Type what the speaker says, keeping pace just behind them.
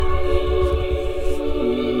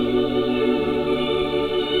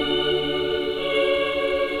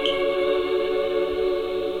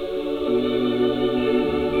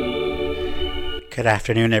Good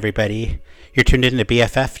afternoon, everybody. You're tuned in to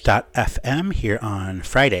BFF.FM here on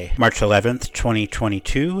Friday, March 11th,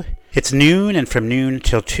 2022. It's noon, and from noon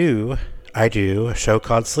till 2, I do a show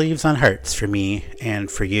called Sleeves on Hearts for me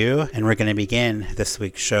and for you. And we're going to begin this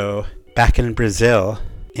week's show back in Brazil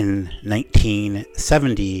in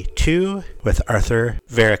 1972 with Arthur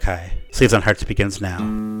Verocai. Sleeves on Hearts begins now.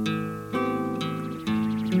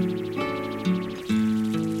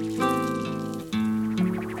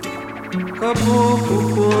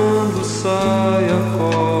 Caboclo, quando sai,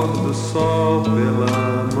 acorda o sol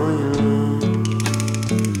pela manhã.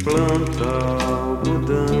 Planta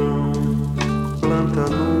algodão, planta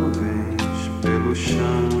nuvens pelo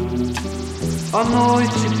chão. À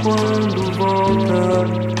noite, quando volta,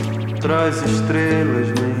 traz estrelas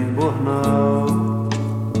no embornal.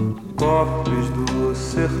 Cofres do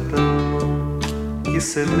sertão que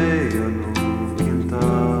semeia no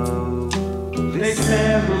quintal.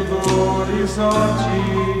 Descendo do horizonte,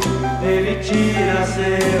 ele tira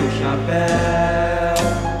seu chapéu,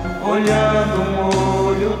 olhando um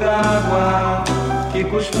olho d'água que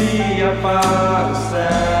cuspia para o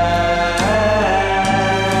céu.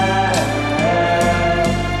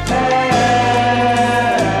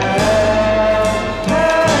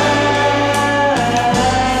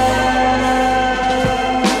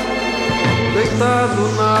 Deitado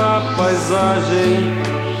na paisagem,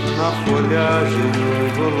 na folhagem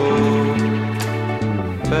rolou,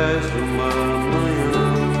 pés de uma manhã,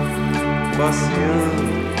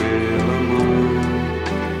 passeando pela mão.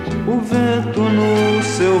 O vento no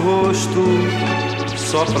seu rosto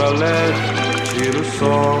sopra leve, tira o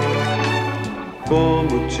sol,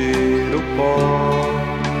 como tira o pó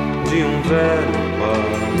de um velho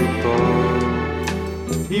paletó.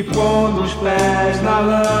 E pondo os pés na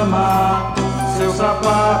lama, seu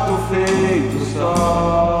sapato feito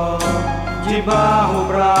só, de barro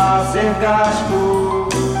pra ser gasto,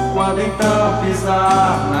 quando então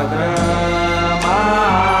pisar na grama.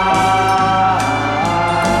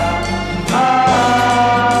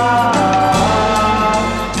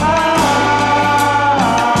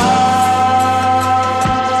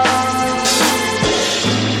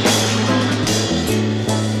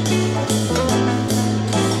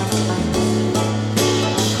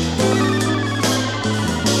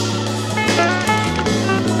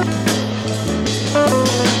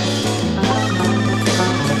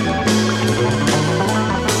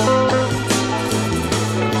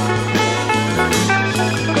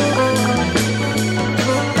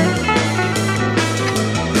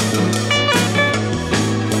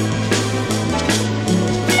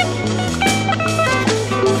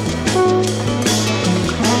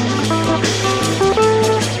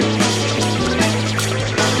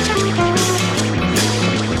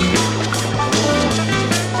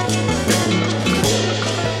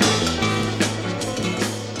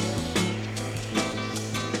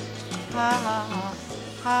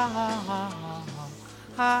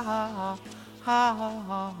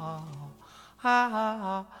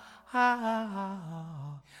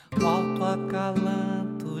 O alto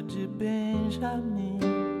acalanto de Benjamin,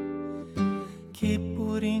 que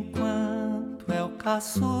por enquanto é o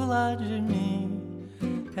caçula de mim,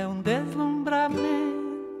 é um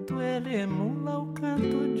deslumbramento, ele emula o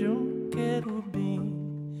canto de um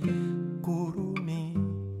querubim, curumim.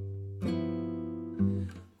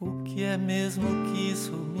 O que é mesmo que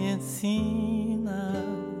isso me ensina?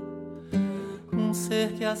 Um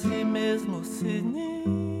ser que a si mesmo se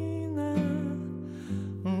nina,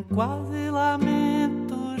 um quase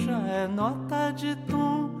lamento, já é nota de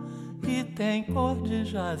tom e tem cor de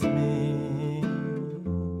jasmim.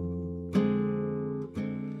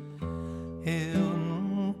 Eu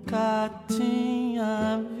nunca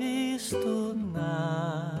tinha visto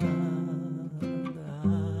nada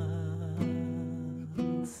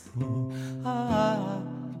assim.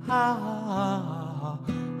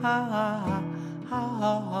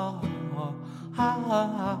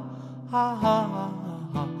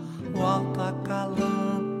 O alto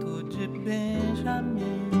acalanto de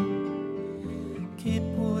Benjamin, que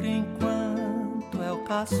por enquanto é o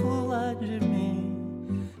caçula de mim,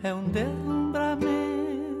 é um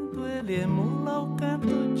deslumbramento, ele emula o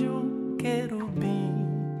canto de um querubim,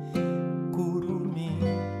 curumim.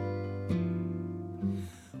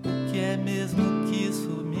 O que é mesmo que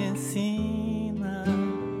isso me ensina?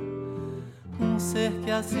 Um ser que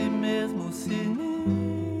a si mesmo se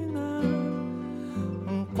nina,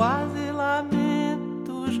 um quase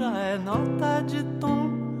lamento, já é nota de tom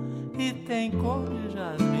e tem cor de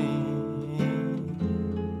jasmim.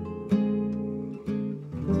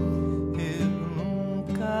 Eu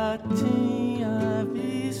nunca tinha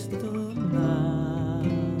visto nada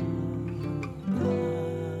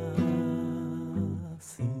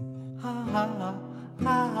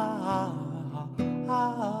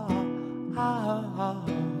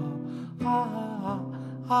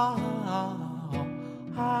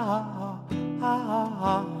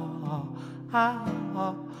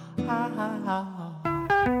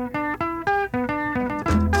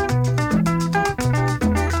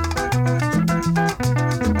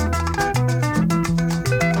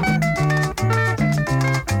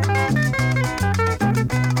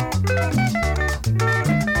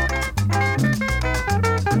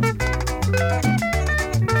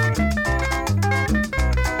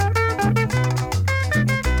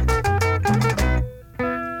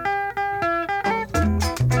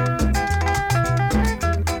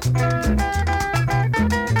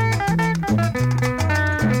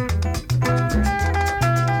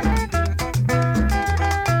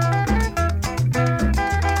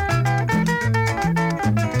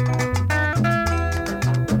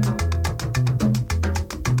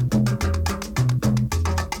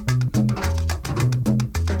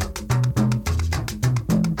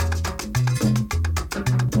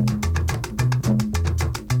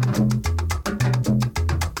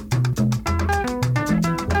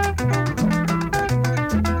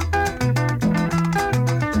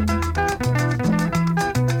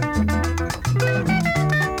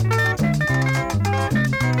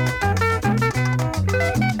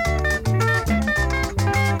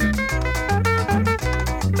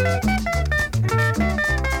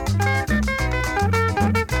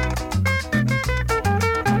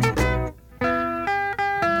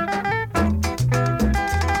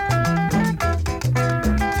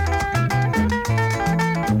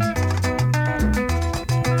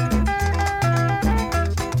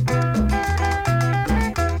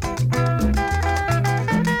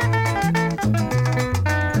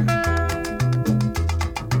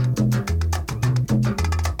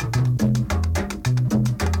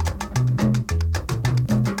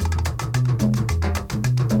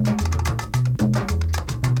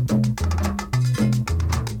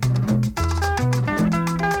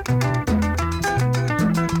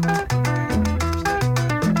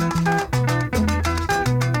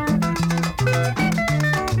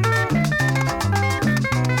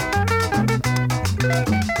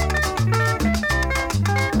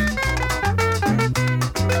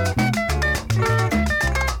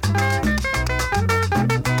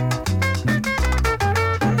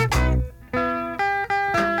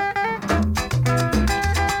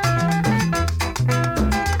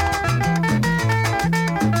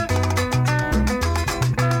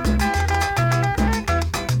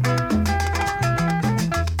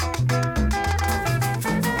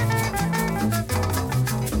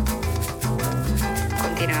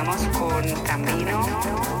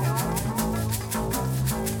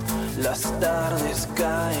Las tardes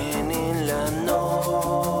caen en la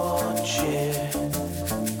noche,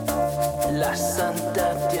 la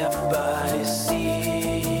santa te aparecía,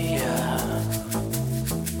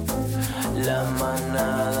 la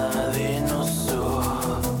manada de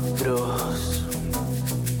nosotros.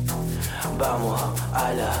 Vamos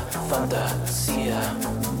a la fantasía.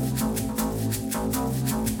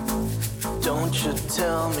 Don't you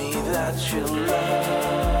tell me that you love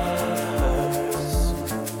us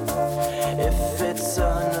if it's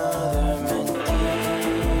another mentira.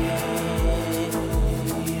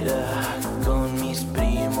 Con mis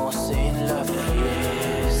primos en la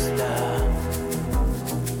fiesta,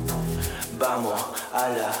 vamos a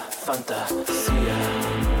la fantasía.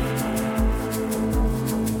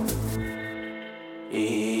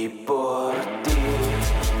 Y por ti,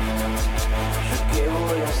 ¿yo qué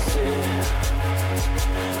voy a hacer?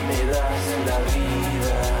 Me das la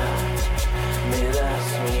vida, me das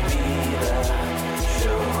mi vida.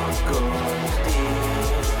 Yo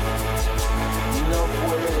contigo no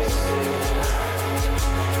puede ser.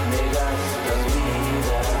 Me gastas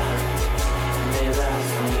vida, me das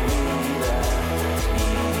mi vida. Y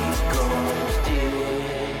contigo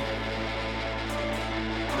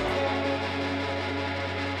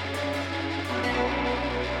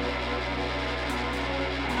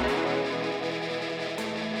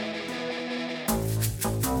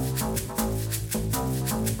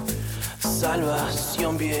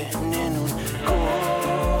salvación viene en un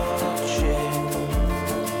coche,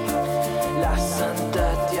 la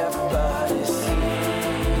santa te aparecía,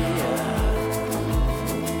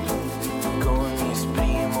 con mis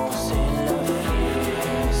primos en la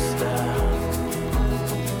fiesta,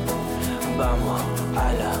 vamos a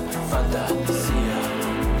la fantasía.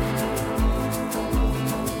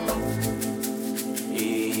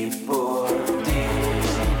 Y por ti,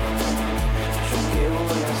 ¿yo qué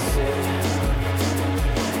voy a hacer?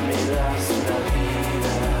 Me das la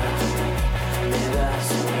vida,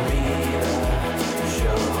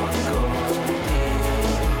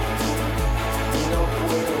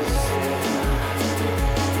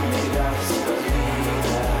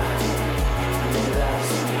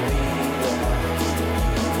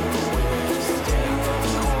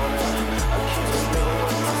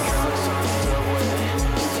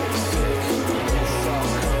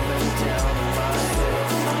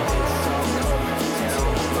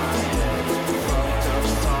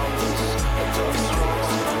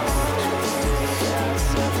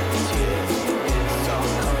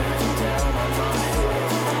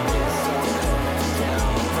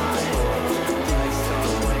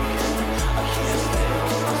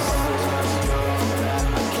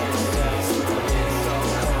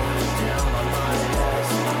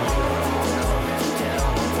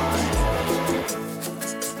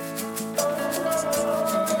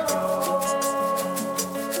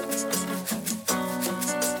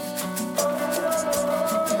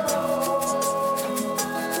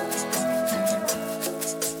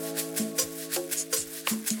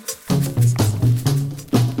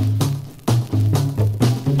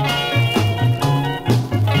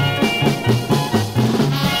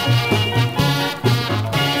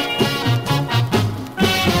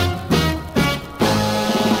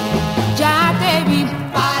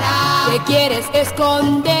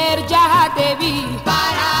 esconder, ya te vi.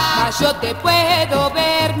 Mas yo te puedo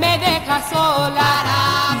ver, me dejas sola.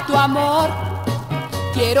 Y tu amor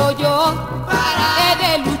quiero yo. He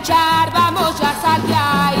de luchar, vamos, ya sal de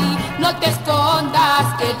ahí. No te escondas,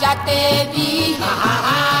 que ya te vi.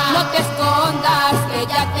 No te escondas, que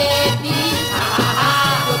ya te vi.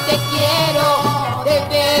 Yo te quiero de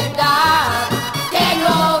verdad. Que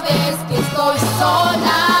no ves que estoy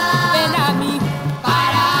sola. Ven a mí,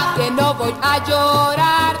 que no voy a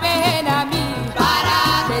llorar. Ven a mí,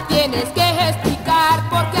 me tienes que explicar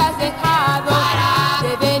por qué has dejado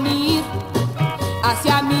de venir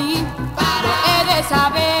hacia mí. No he de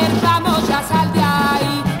saber, vamos, ya sal de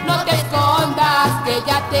ahí. No te escondas, que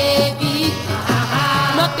ya te vi.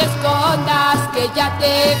 No te escondas, que ya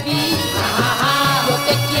te vi. Yo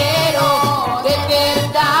te quiero de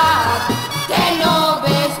verdad. Que no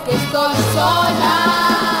ves que estoy sola.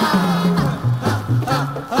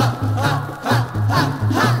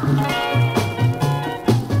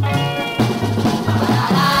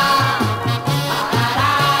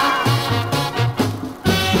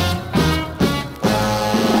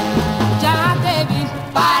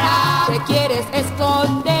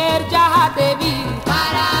 Esconder, ya te vi.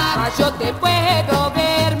 Mas yo te puedo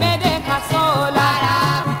ver, me dejas sola.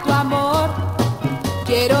 Y tu amor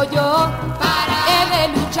quiero yo. He de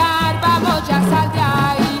luchar, vamos, ya sal de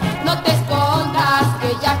ahí. No te escondas, que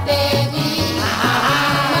ya te vi.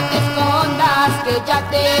 No te escondas, que ya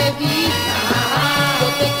te vi. Yo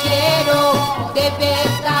te quiero de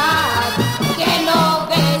verdad. Que no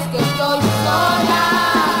ves que estoy sola.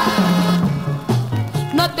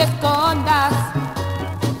 No te escondas.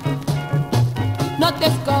 No te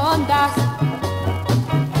escondas,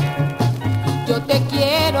 yo te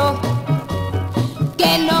quiero,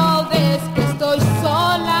 que no ves que estoy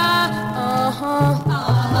sola.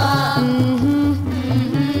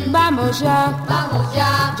 Vamos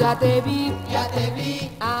ya, ya te vi,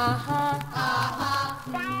 ajá.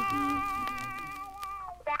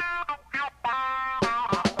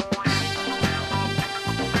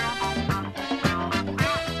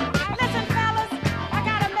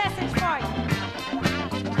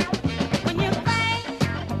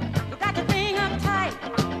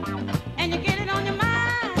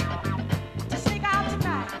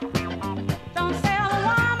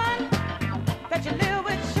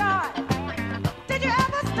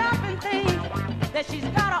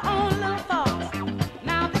 She's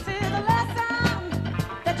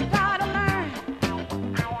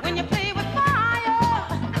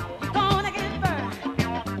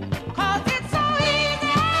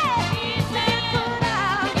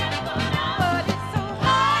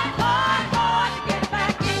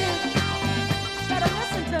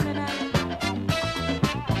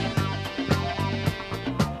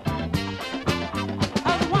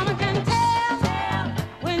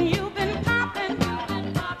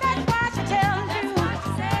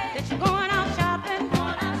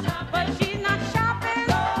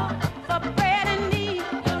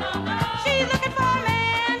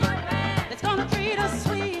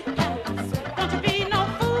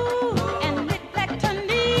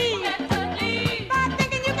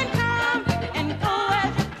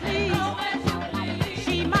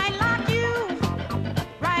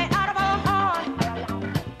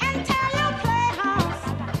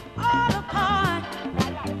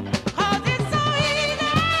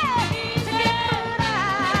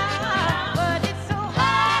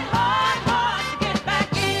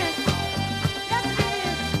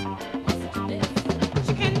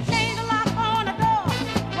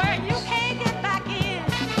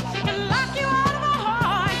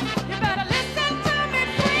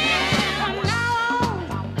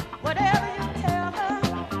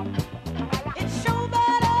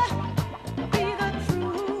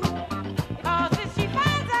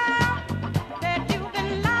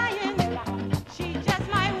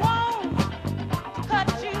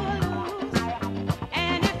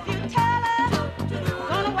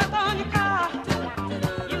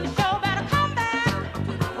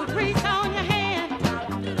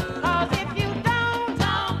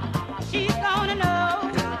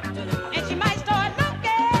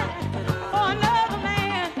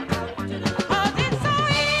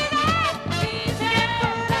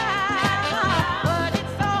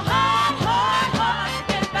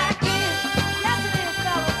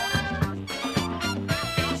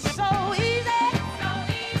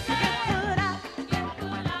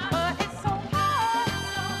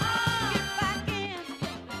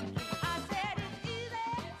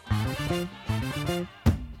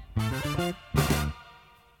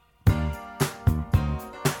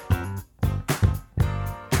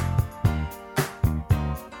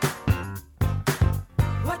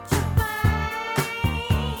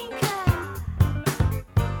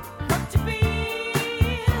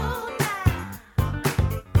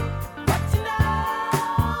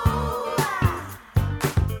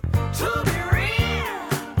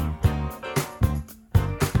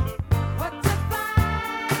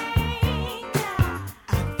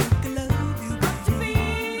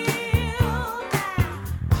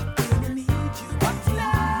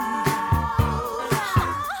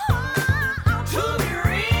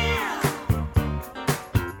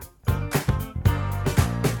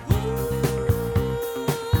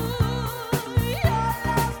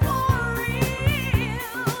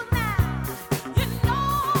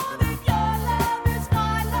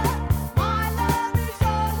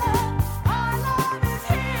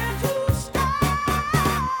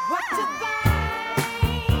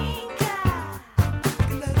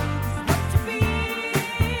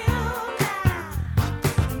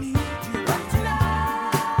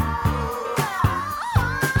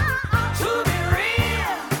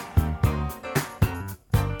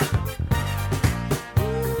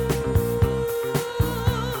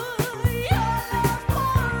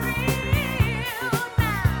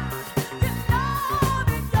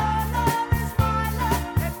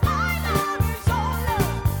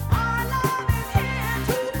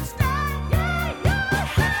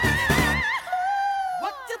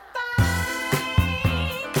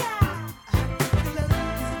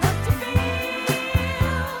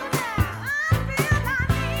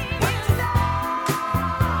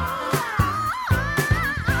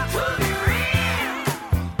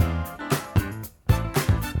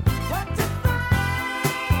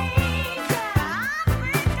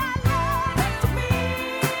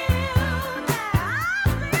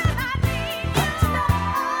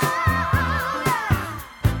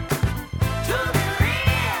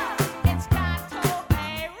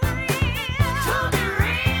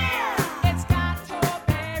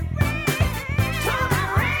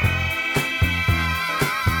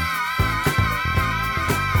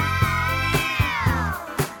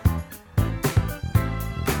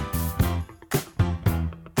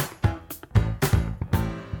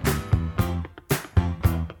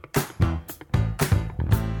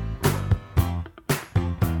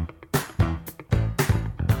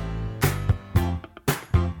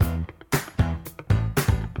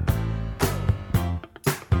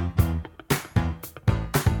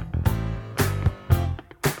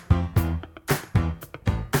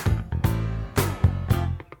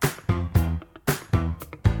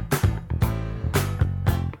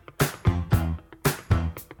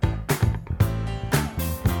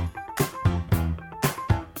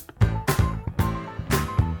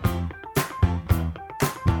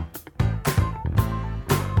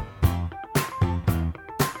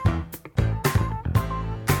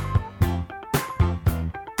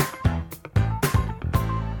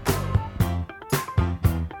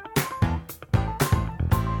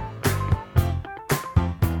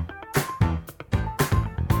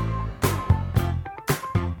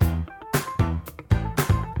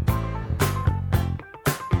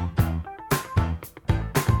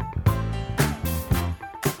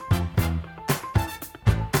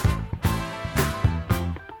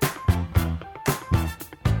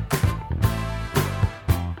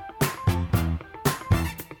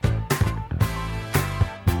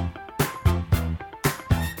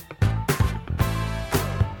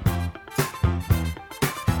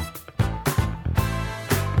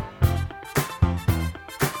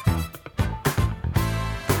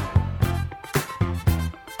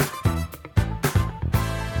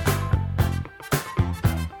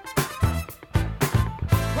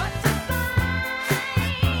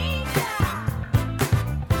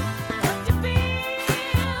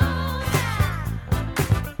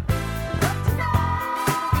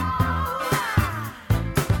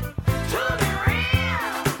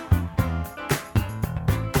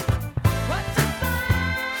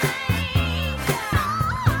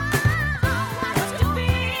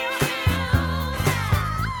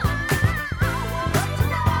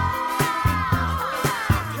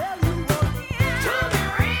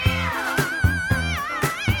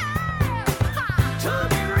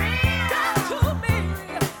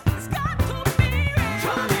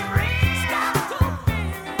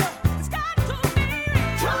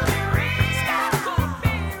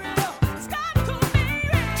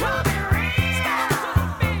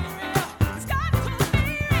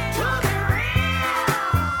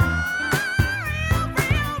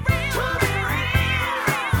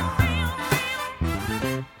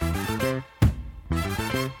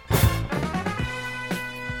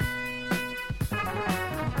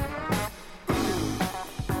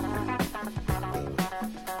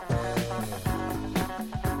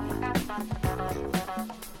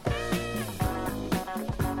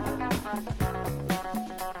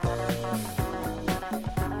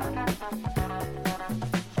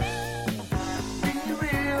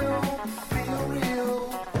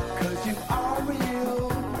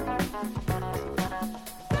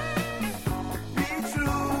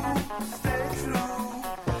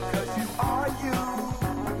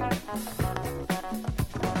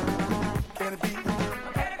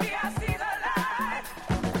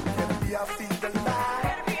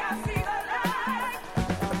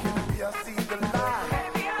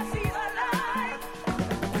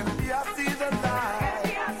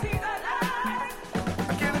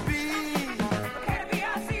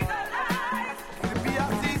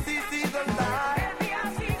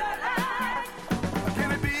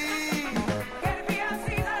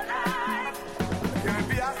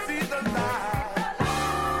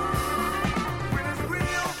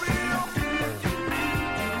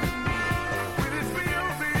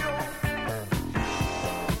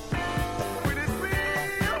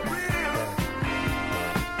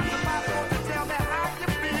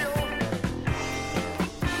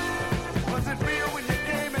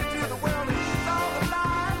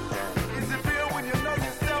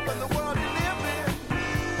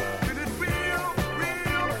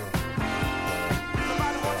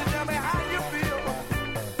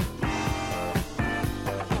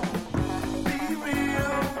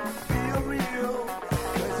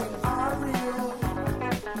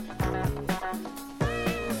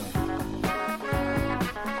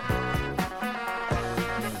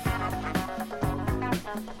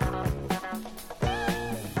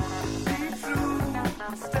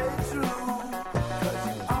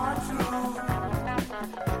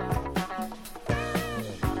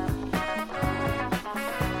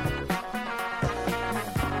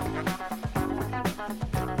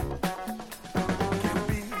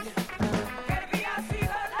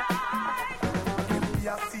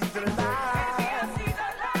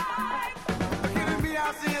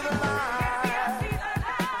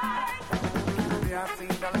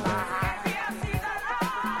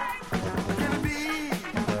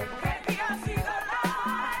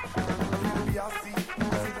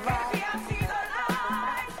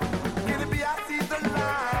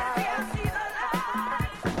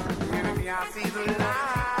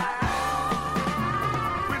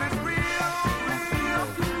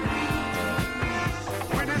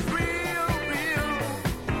When it's real,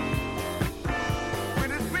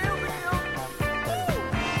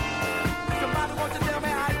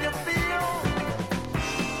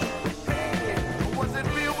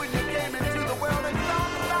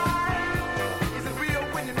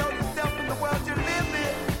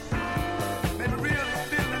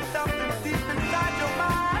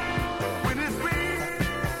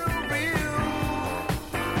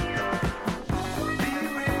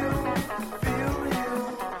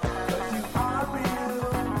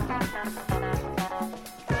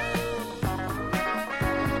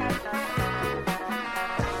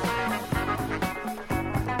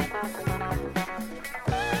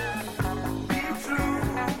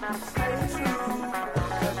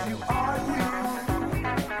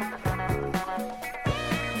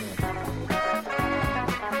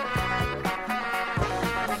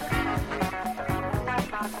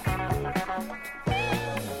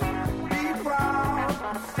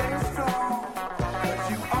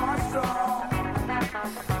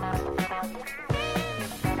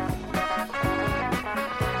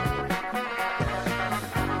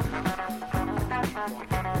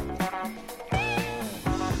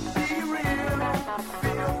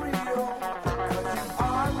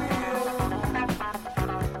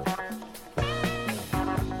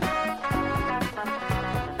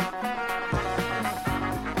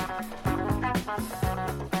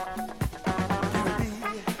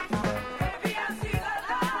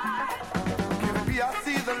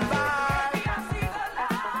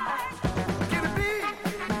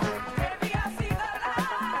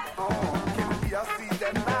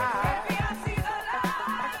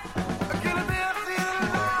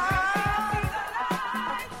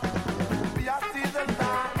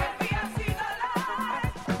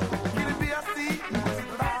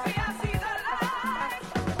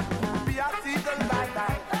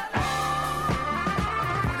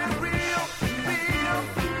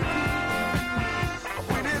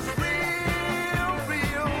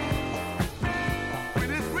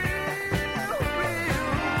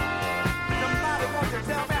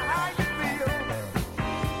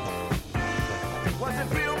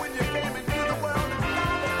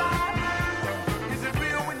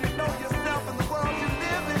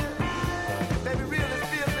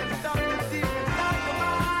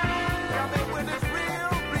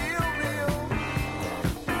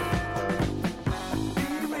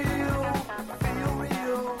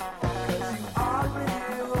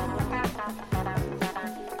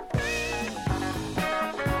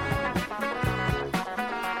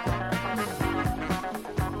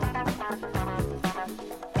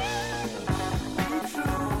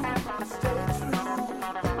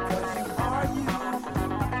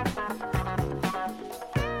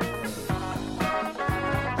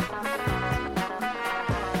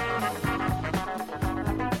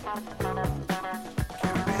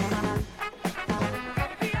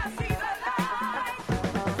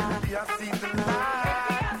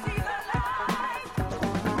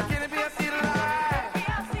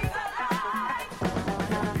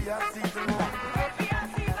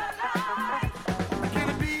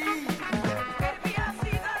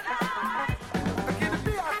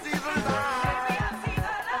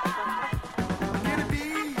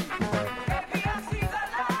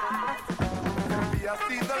 I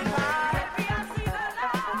see the light.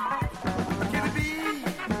 Can it be?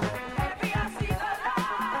 Maybe I see the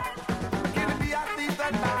light. Can it be? I see the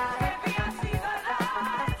light. Maybe I see the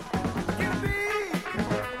light. Can it be?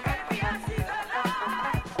 Maybe I see the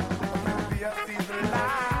light. Maybe I see the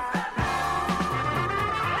light.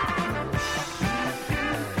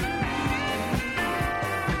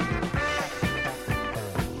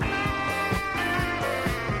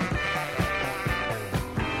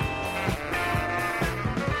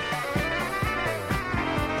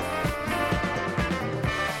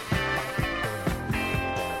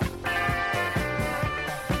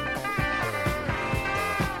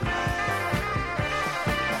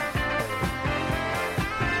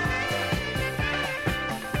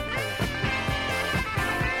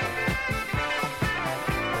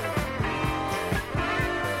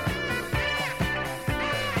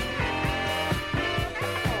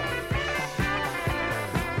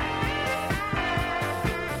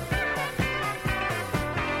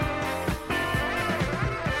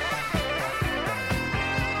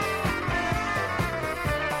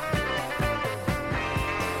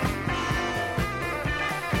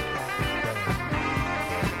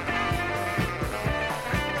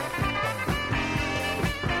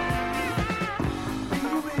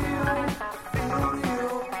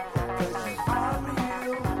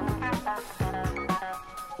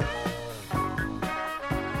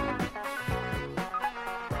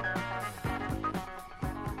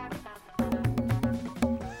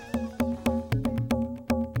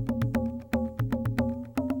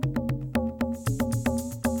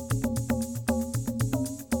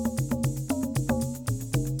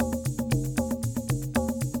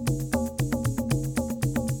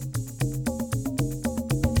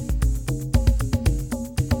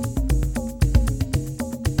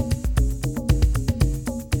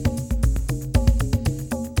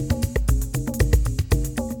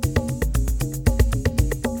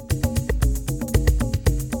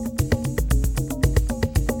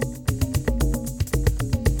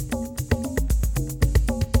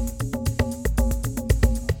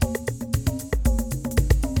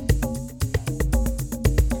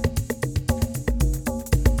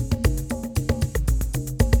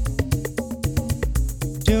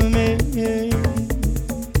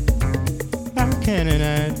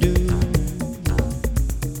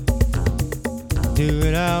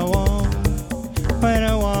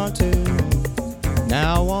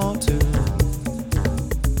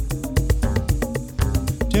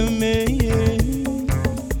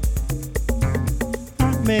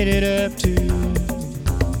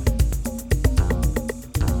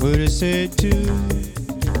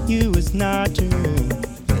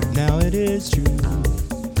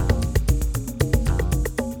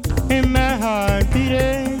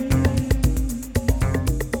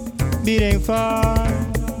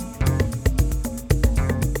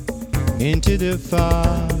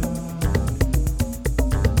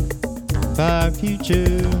 Far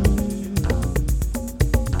future.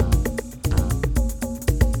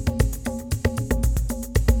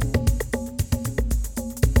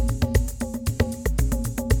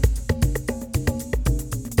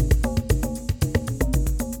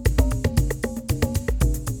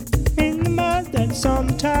 In the mud that's on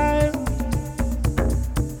the tile.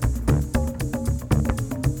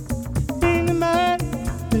 In the mud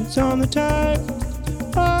that's on the tile.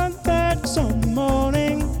 On that some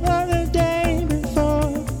morning of the day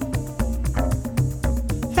before,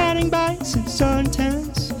 hiding bites and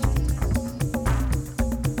suntans,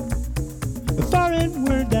 a foreign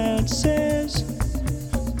word that says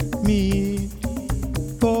me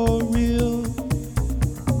for real.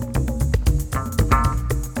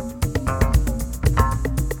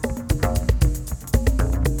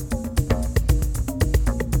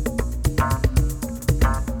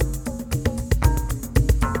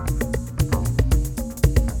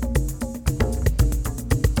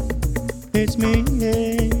 It's me,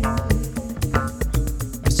 yeah.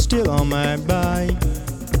 Still on my bike,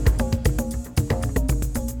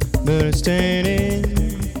 but I'm standing,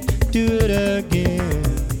 do it again.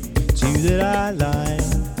 It's you that I like.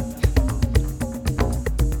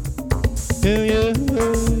 Do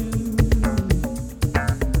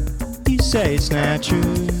you say it's not true?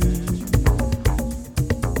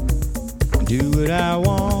 Do what I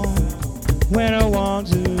want, when I want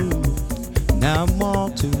to, now I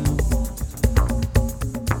want to.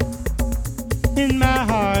 In my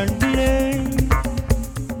heart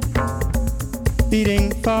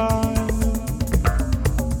beating far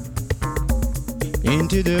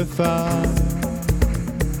into the far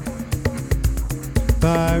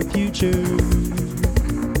future.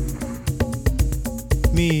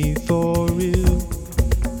 Me for real.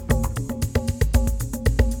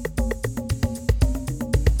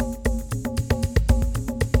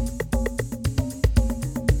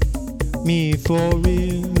 me for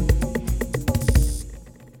real.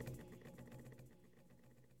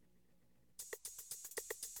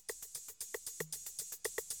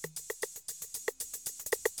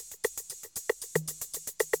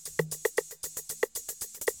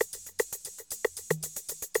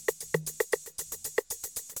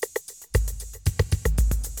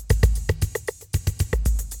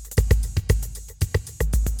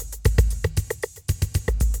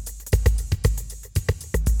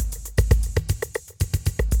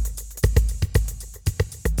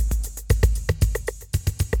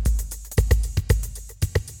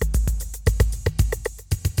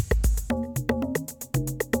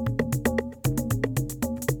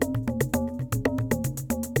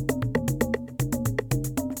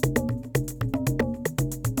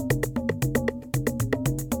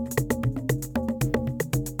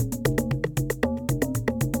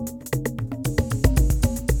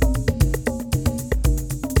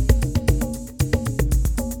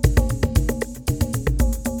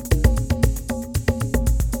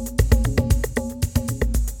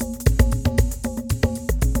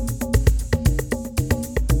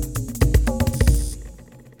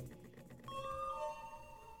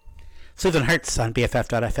 Sleeves and Hearts on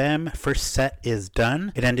BFF.fm. First set is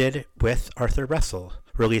done. It ended with Arthur Russell,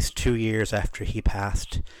 released 2 years after he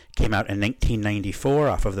passed. Came out in 1994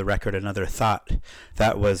 off of the record Another Thought.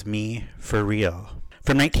 That was Me for Real.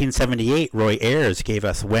 From 1978, Roy Ayers gave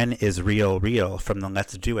us When Is Real Real from the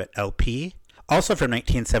Let's Do It LP. Also from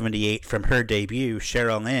 1978, from her debut,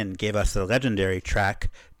 Cheryl Lynn gave us the legendary track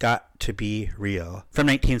Got to Be Real. From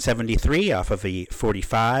 1973, off of a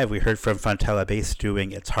 45, we heard from Fontella Bass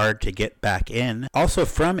doing It's Hard to Get Back In. Also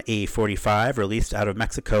from a 45, released out of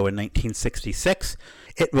Mexico in 1966,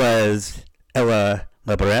 it was Ella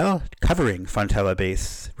Laborel covering Fontella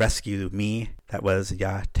Bass, Rescue Me. That was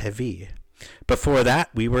Ya Te Vi. Before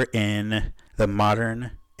that, we were in the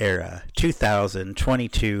modern era,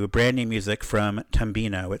 2022, brand new music from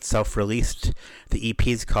Tambino. It's self-released. The EP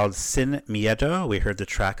is called Sin Miedo. We heard the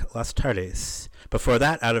track Las Tardes. Before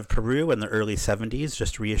that, out of Peru in the early 70s,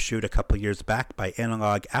 just reissued a couple years back by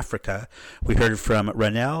Analog Africa, we heard from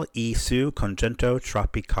Ranel y su Conjunto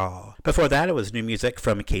Tropical. Before that, it was new music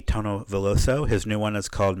from Caetano Veloso. His new one is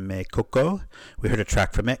called Me Coco. We heard a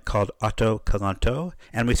track from it called Auto Calanto.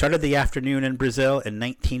 And we started the afternoon in Brazil in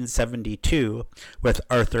 1972 with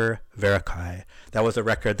Arthur Verocai. That was a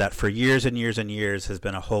record that for years and years and years has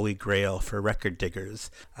been a holy grail for record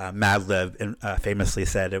diggers. Madlib famously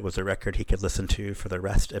said it was a record he could listen to for the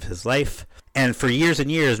rest of his life. And for years and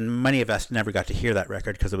years, many of us never got to hear that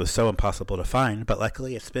record because it was so impossible to find. But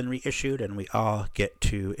luckily, it's been reissued and we all get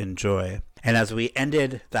to enjoy. And as we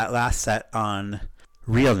ended that last set on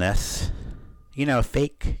realness, you know,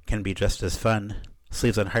 fake can be just as fun.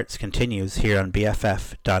 Sleeves and Hearts continues here on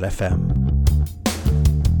BFF.fm.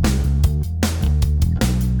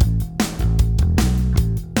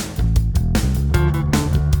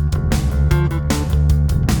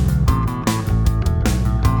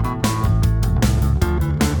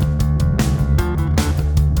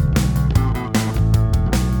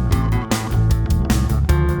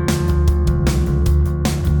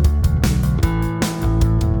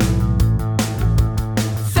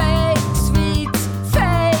 Fake sweets,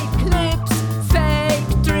 fake lips,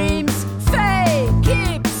 fake dreams,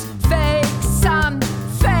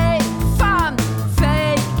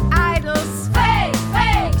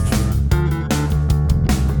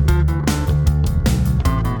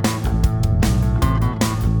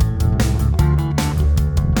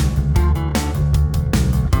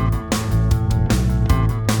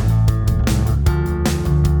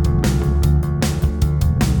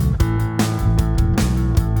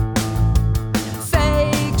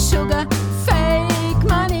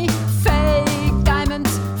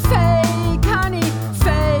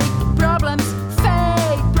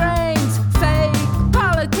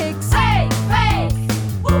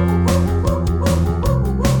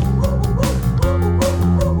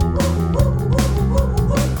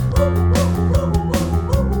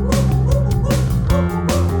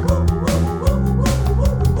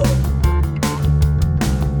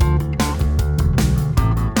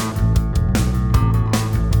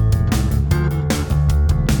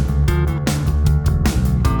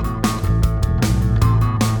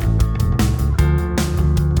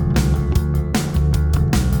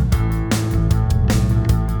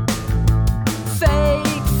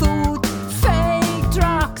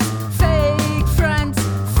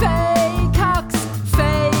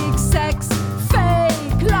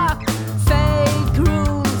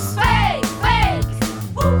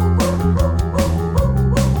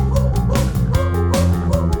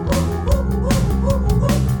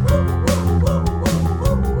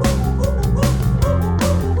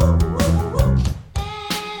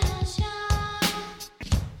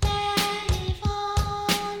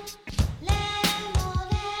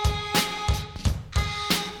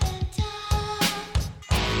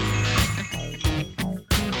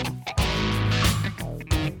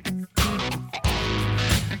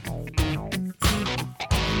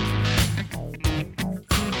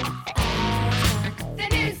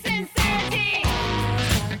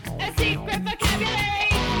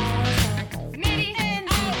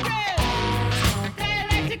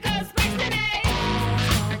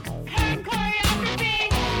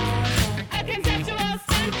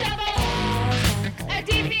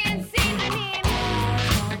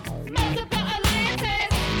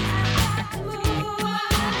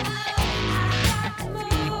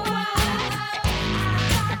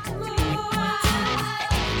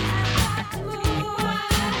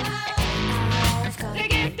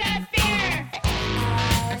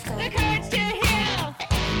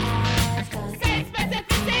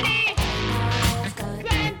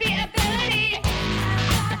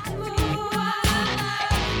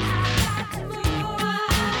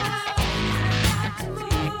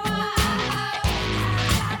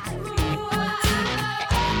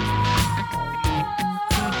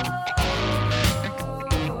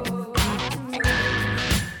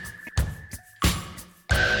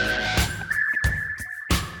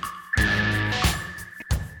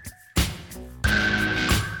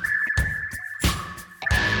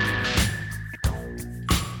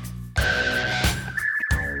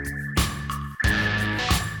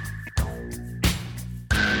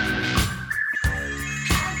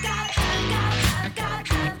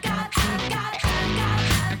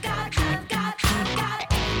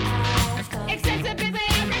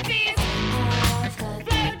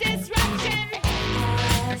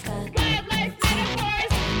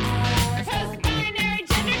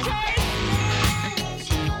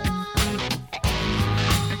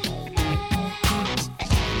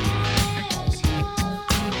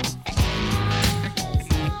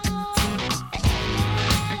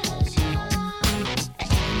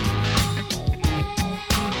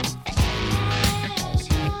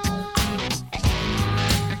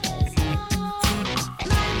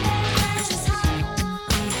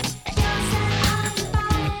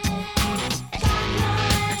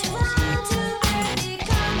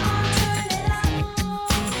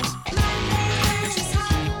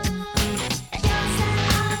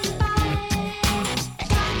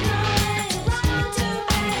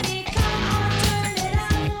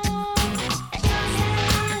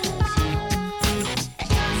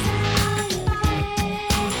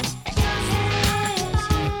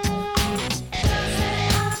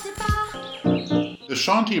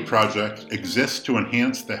 Shanti Project exists to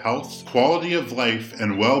enhance the health, quality of life,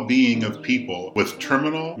 and well-being of people with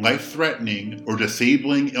terminal, life-threatening, or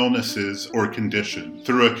disabling illnesses or conditions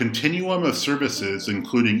through a continuum of services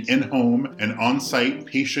including in-home and on-site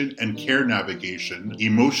patient and care navigation,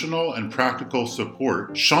 emotional and practical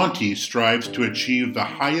support. Shanti strives to achieve the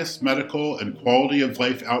highest medical and quality of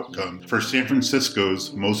life outcome for San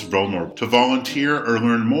Francisco's most vulnerable. To volunteer or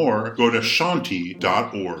learn more, go to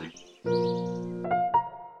shanti.org.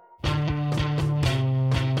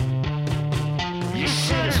 Your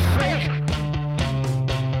shit is fake.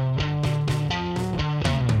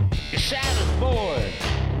 Your sound is bored.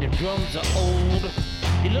 Your drums are old.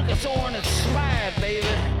 You look so uninspired, baby,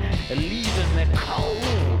 and leaving me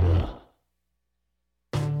cold.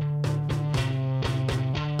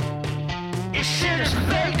 Your shit is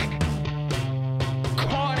fake.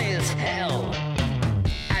 Corny as hell.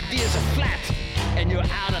 Ideas are flat, and you're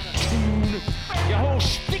out of tune. Your whole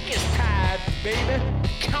shtick is tired, baby.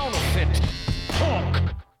 Counterfeit. Punk.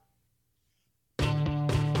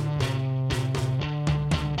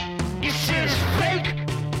 Your shit is fake.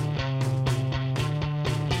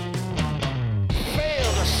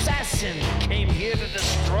 Failed assassin came here to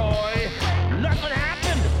destroy. Nothing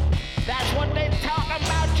happened. That's what they talk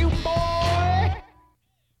about, you boy.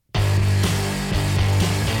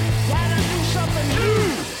 Why not do something new?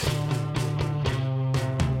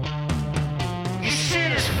 Your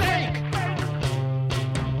shit is fake.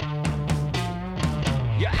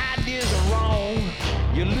 Your ideas are wrong.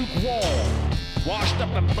 You're lukewarm, washed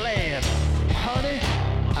up and bland. Honey,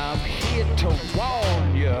 I'm here to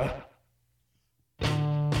warn you.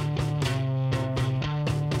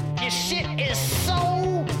 Your shit is so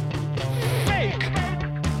fake.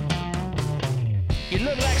 You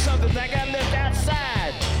look like something that got left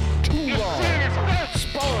outside too long.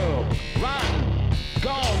 Spoiled, rotten,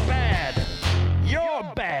 gone bad. You're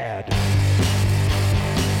bad.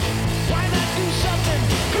 Why not do something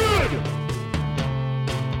good?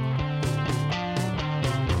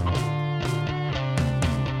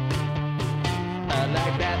 I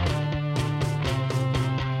like that.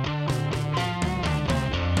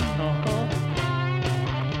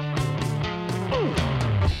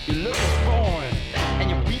 You look as boring, and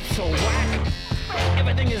your beat's so whack.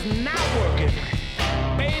 Everything is not working.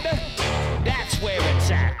 Baby, that's where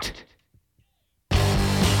it's at.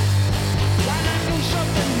 Why not do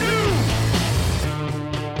something new?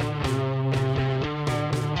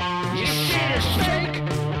 Your shit is fake.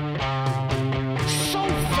 So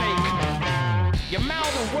fake. You're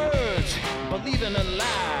mouthing words, believing a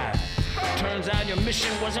lie. Turns out your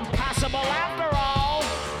mission was impossible after all.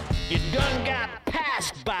 You done got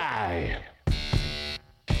passed by.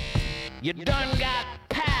 You done got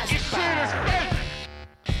passed by.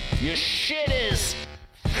 Your shit is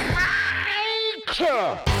fake.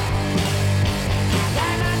 Why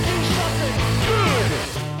not do something good?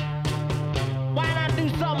 Why not do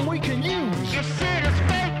something we can use? Your shit is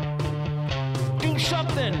fake. Do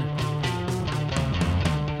something.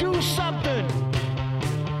 Do something.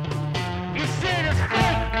 Your shit is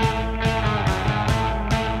fake.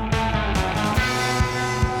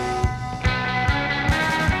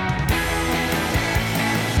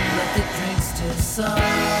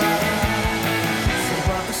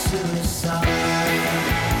 Sleepwalker suicide.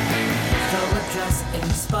 Stole a dress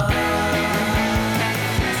inspired.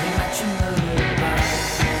 Too much emoted by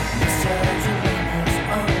Mr. Julius.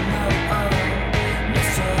 Oh no, oh,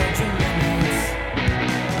 Mr. Julius.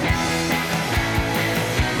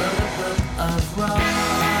 Wrote a book of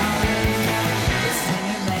rhymes. Listening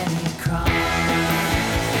to many cries.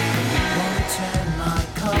 Won't return my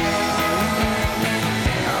call.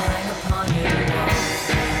 I'll hang upon your wall.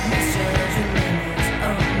 Mr. Julius,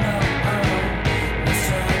 oh no, oh,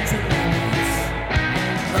 Mr. Julius.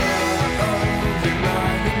 Oh, oh, you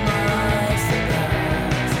lie, the past.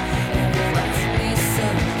 And you left me so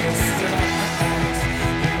distressed.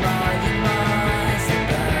 You lie, the past.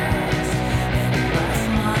 And you left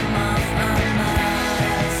my mouth a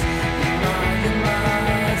mess. You lie, the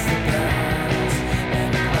past. And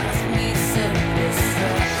you left me so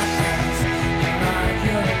distressed. You lie,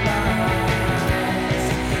 your lies.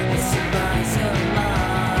 It's surprise your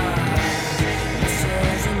lies. Mr.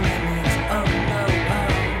 Julius, oh no, oh,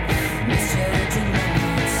 Mr.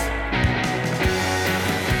 Julius.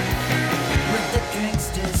 With the drinks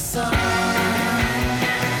decide,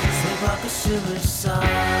 sleepwalker suicide.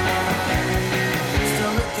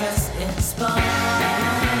 Stole a dress inspired.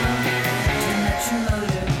 Too much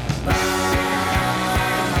motor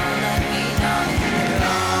let me down in your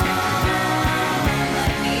arms.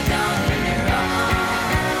 Let me down in your arms.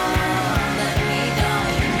 Let me down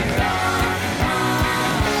in your arms.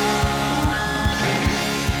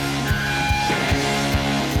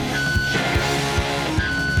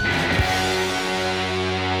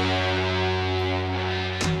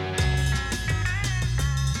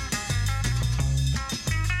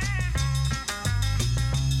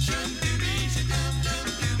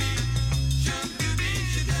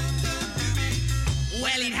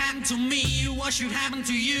 what should happen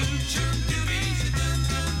to you.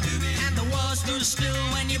 And the world stood still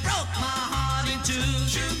when you broke my heart in two.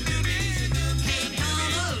 Hey, come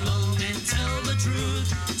along and tell the truth.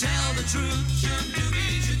 Tell the truth.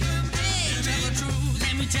 Hey, tell the truth.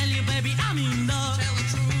 Let me tell you, baby, I'm in love. Tell the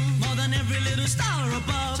truth. More than every little star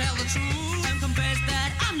above. Tell the truth. And confess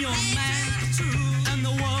that I'm your man. And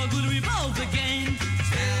the world will revolve again.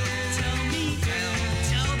 Tell me,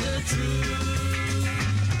 tell the truth.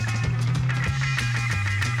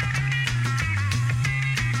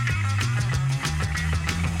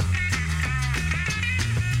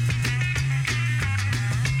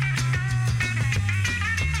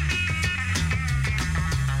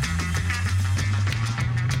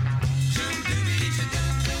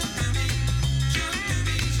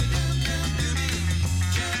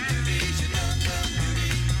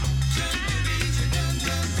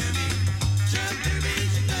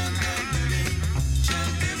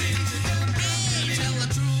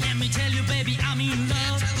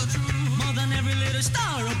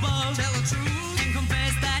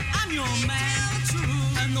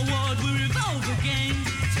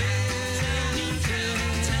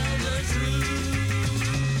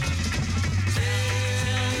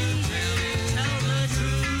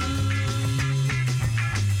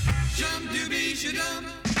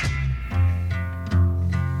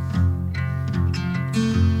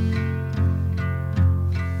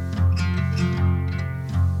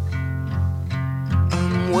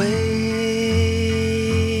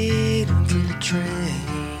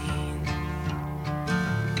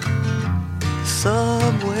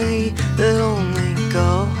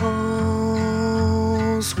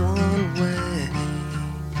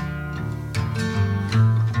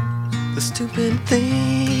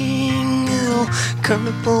 Come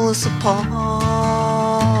to pull us apart,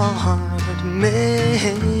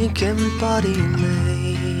 make everybody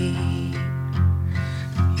late.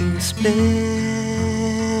 You spent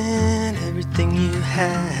everything you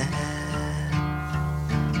had,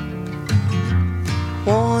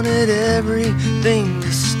 wanted everything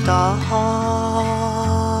to stop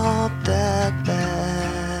that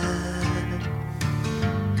bad.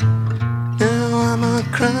 Now I'm a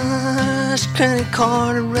crushed credit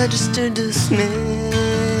card registered to Smith,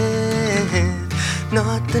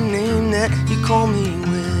 not the name that you call me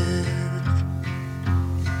with.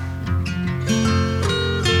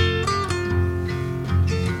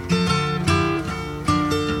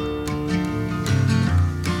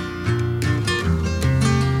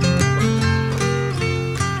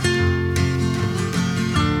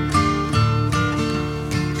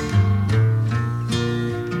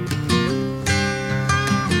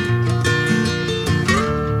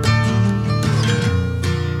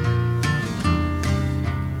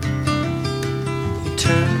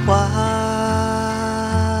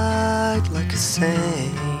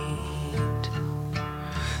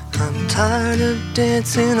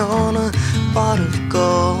 Dancing on a pot of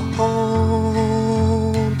gold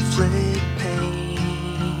flake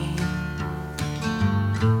paint.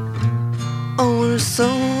 Oh, we're so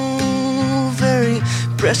very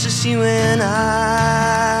precious, you and I.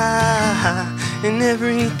 And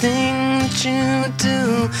everything that you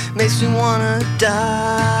do makes me wanna die.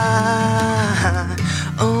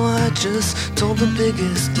 Oh, I just told the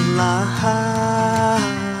biggest lie.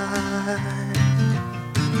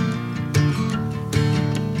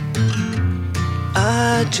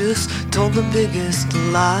 I just told the biggest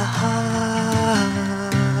lie.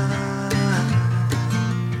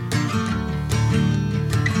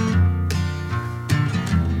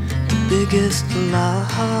 The biggest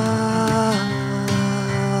lie.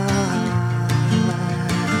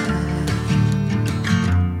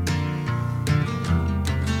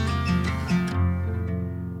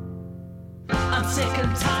 I'm sick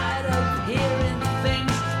and tired of hearing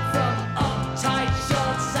things from uptight,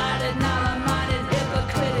 short-sighted, narrow-minded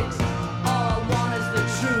hypocritics. All I want is the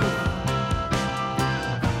truth.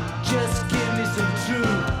 Just give me some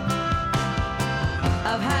truth.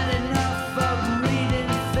 I've had enough of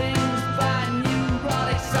reading things by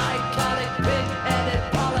neurotic, psychotic pigs.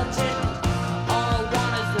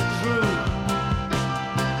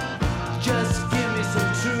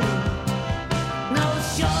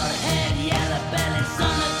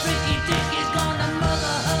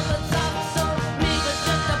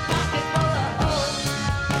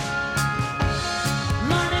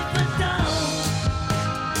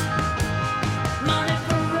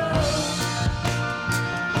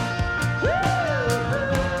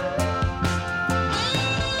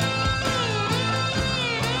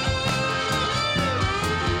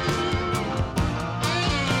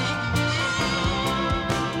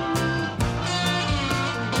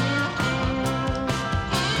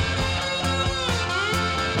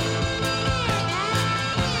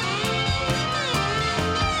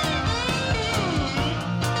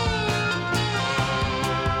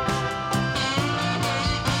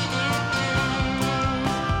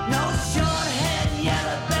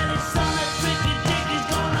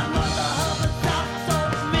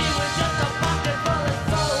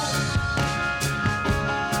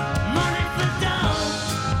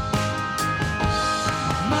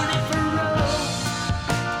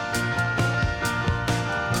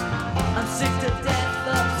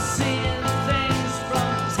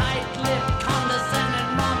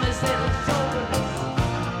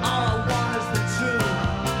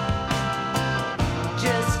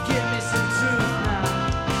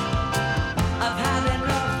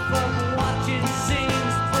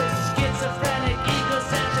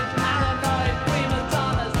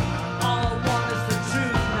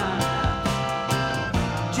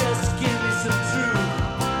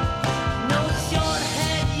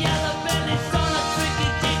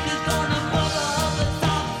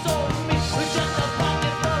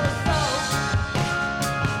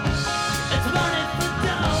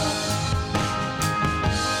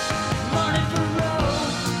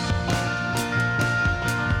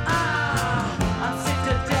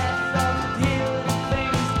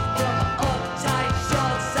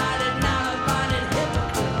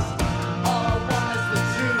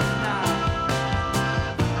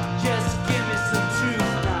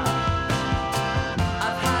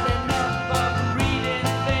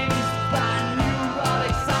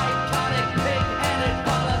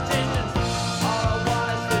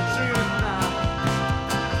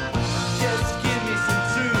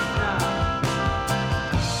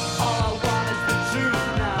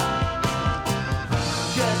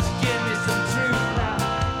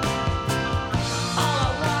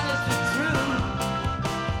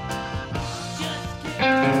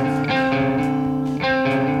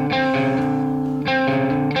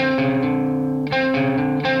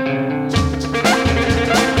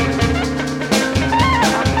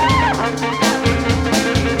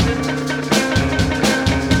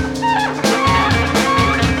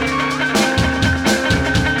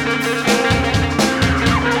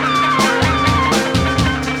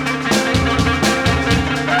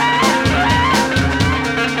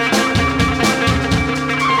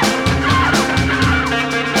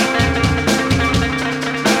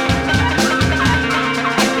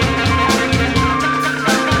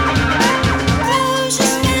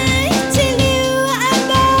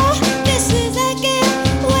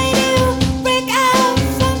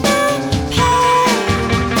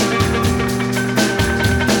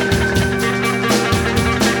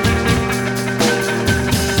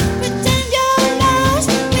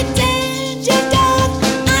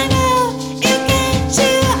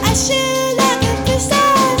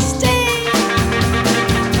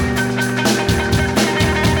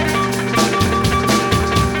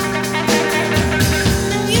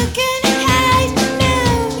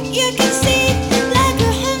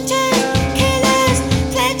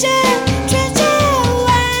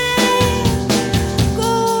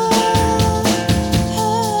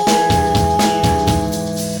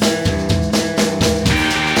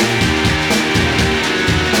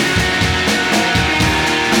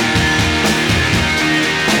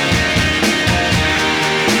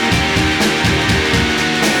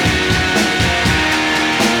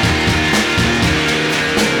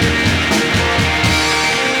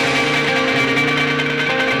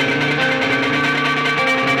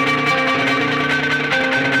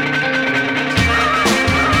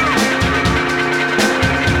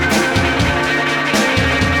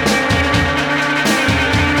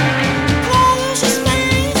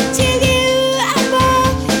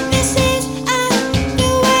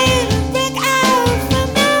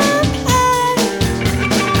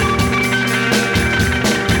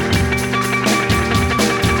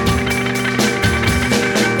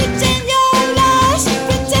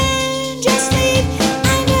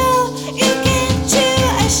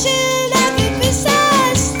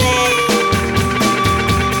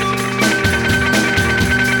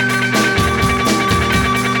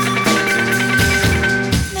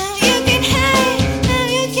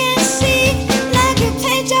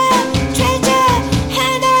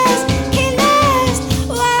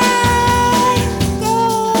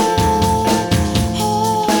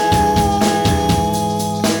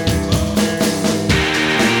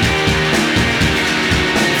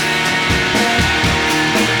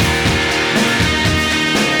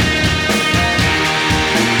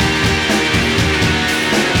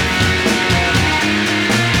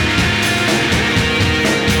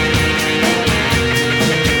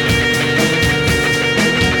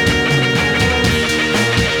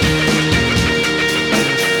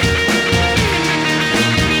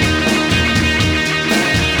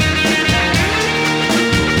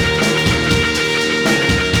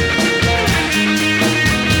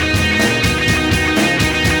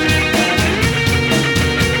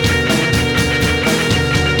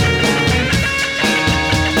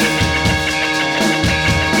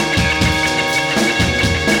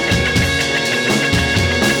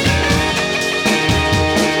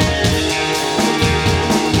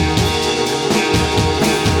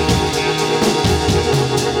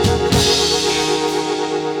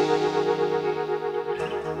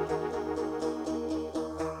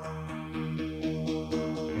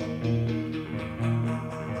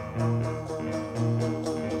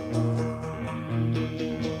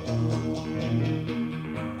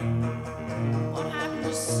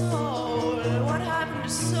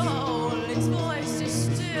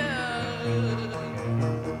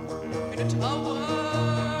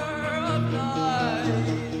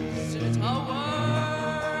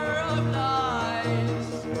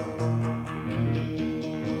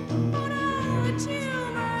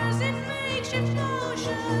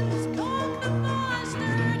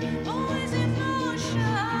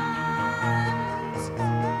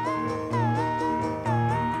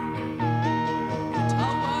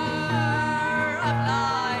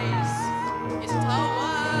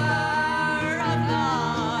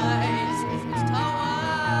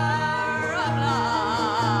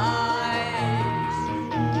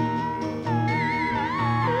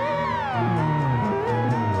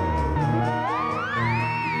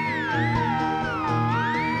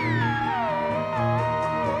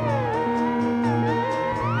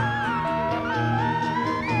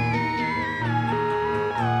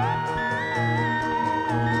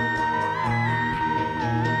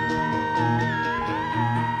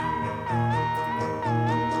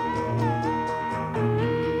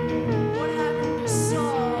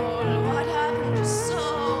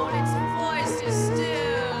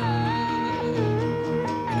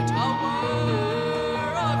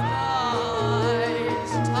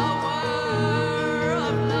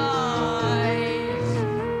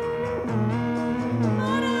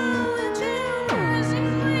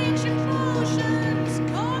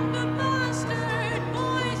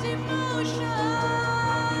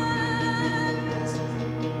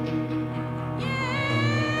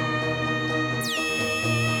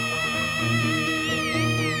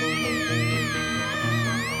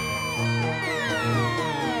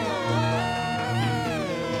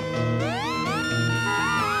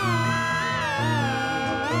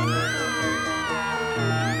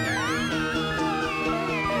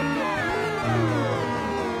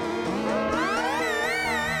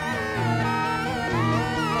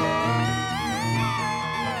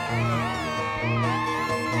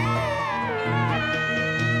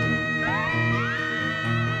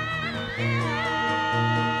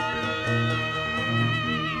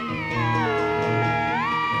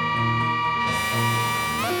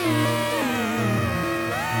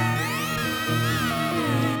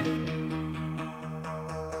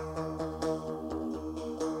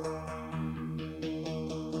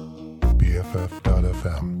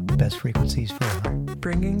 BFF.FM. Best frequencies for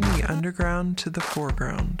bringing the underground to the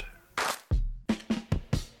foreground.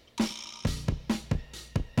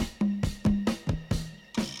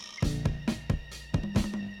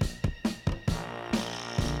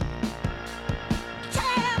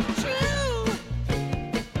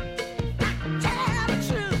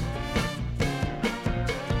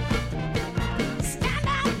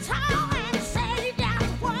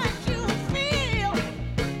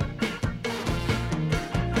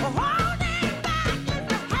 Holding back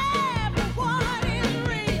if you have what is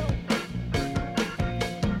real.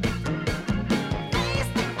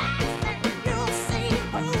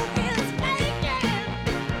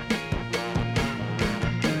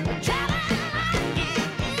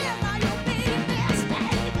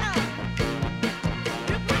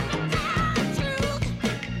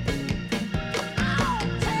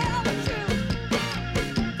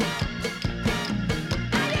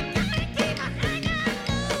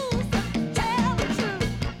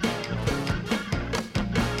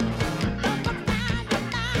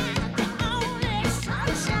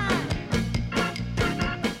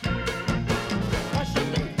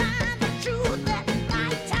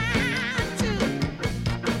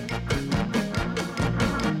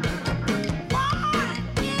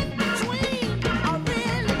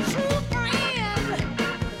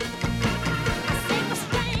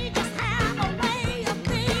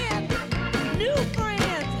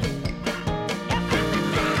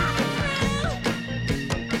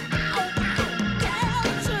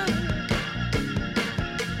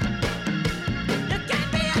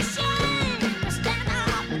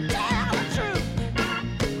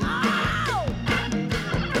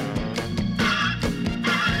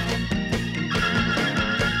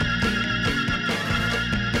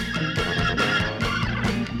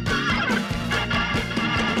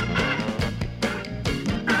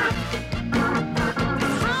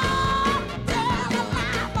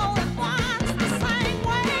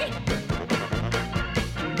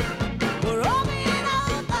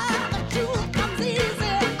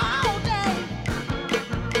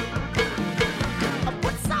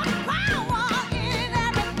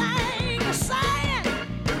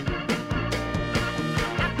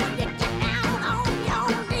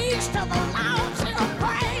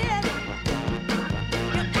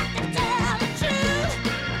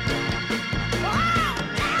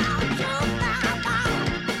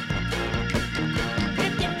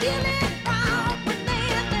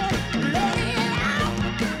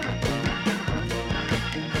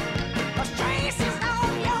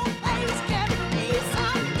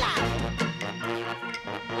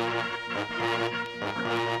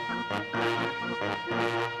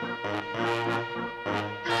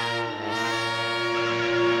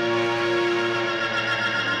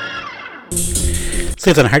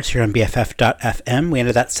 Sleeves on Hearts here on BFF.fm. We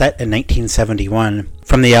ended that set in 1971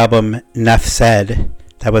 from the album Nuff Said.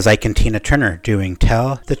 That was Ike and Tina Turner doing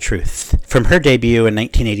Tell the Truth. From her debut in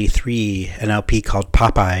 1983, an LP called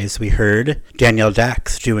Popeyes, we heard Danielle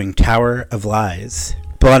Dax doing Tower of Lies.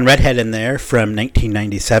 Blonde Redhead in there from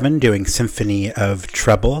 1997 doing Symphony of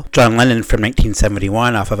Trouble. John Lennon from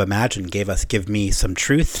 1971 off of Imagine gave us Give Me Some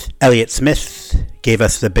Truth. Elliott Smith gave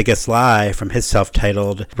us The Biggest Lie from his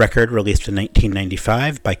self-titled record released in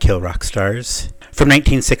 1995 by Kill Rock Stars. From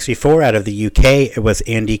 1964 out of the UK, it was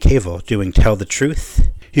Andy Cavell doing Tell the Truth.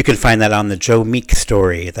 You can find that on the Joe Meek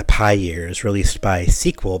story, The Pie Years, released by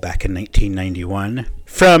Sequel back in 1991.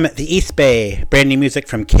 From the East Bay, brand new music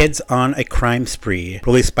from Kids on a Crime Spree,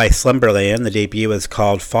 released by Slumberland. The debut is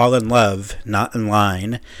called Fall in Love, Not in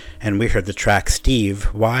Line, and we heard the track Steve,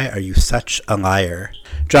 Why Are You Such a Liar?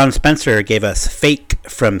 John Spencer gave us Fake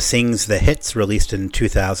from Sings the Hits, released in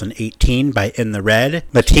 2018 by In the Red.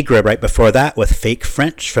 La Tigre right before that with Fake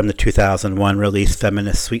French from the 2001 release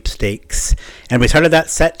Feminist Sweepstakes. And we started that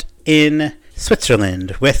set in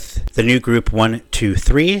Switzerland with the new group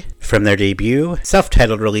 123 from their debut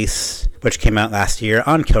self-titled release, which came out last year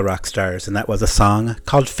on Kill Rock Stars, and that was a song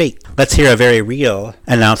called Fate. Let's hear a very real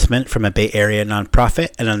announcement from a Bay Area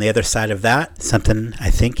nonprofit, and on the other side of that, something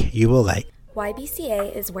I think you will like.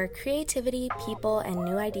 YBCA is where creativity, people, and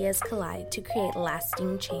new ideas collide to create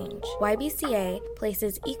lasting change. YBCA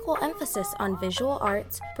places equal emphasis on visual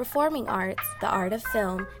arts, performing arts, the art of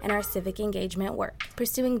film, and our civic engagement work.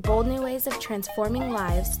 Pursuing bold new ways of transforming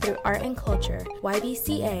lives through art and culture,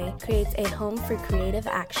 YBCA creates a home for creative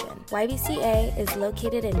action. YBCA is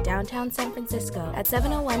located in downtown San Francisco at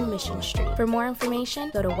 701 Mission Street. For more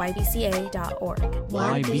information, go to ybca.org.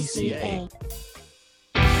 YBCA.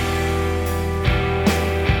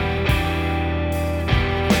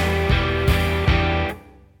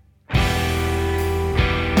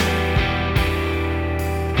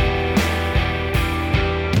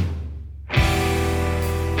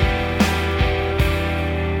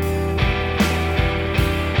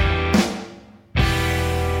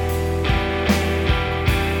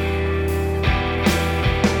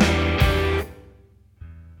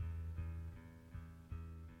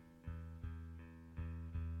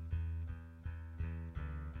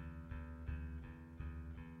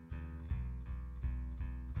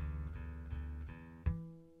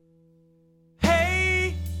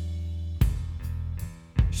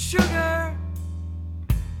 Sugar,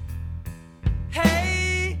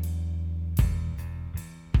 hey,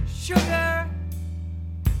 sugar,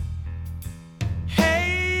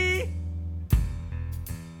 hey,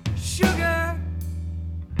 sugar,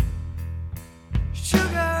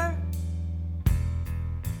 sugar.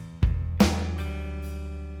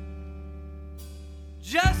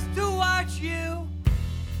 Just to watch you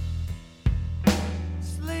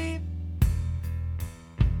sleep.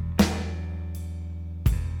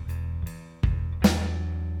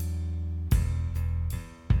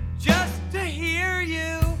 Just to hear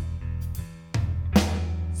you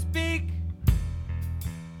speak,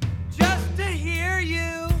 just to hear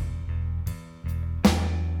you.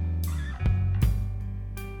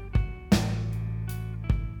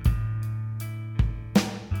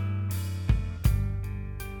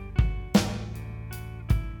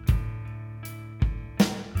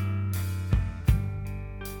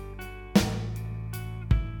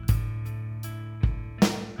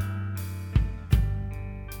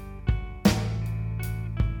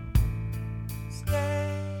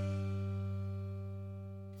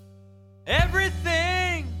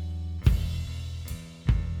 Everything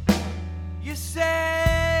you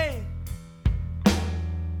say,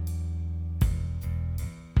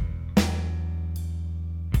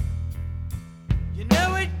 you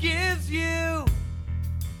know it gives you,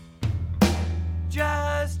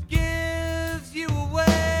 just gives you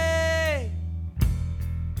away.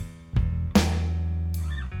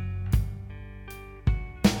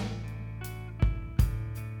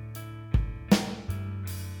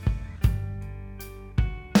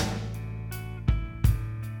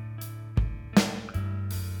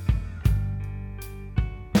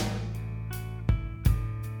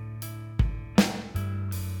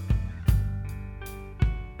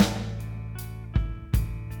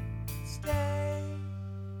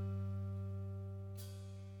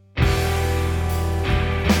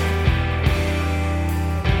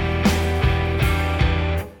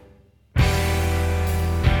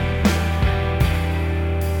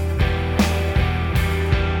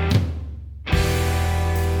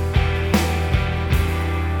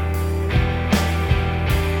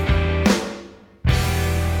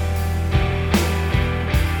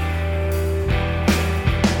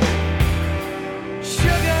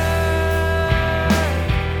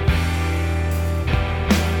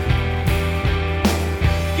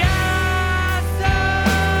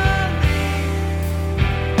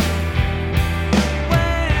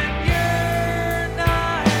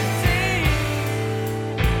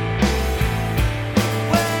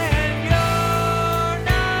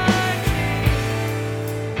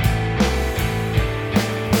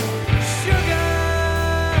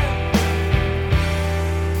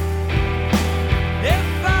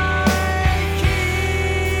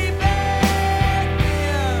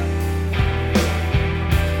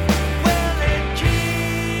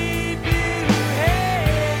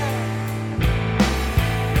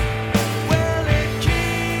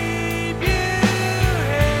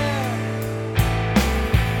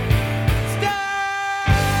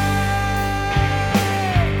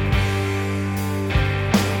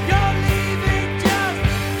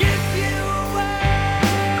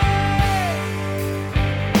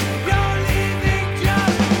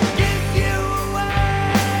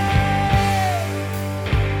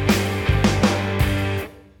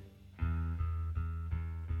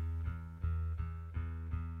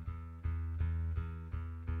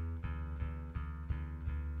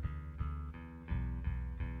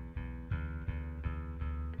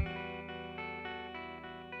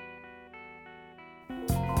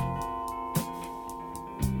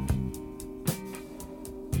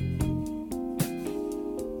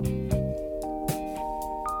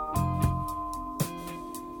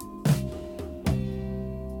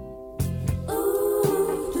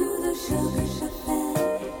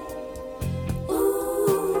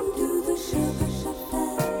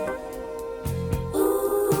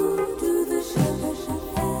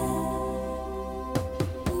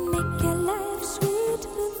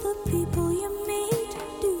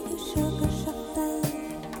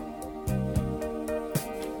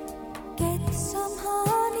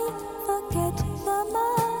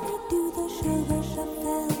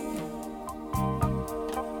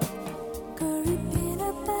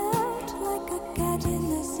 out in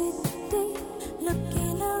the city,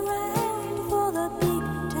 looking around for the big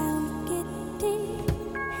town kitty.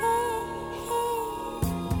 Hey, hey,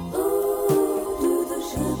 ooh, do the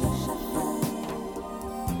sugar shuffle.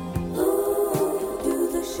 Ooh,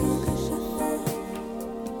 do the sugar shuffle.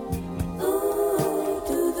 Ooh,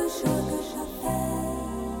 do the sugar shuffle.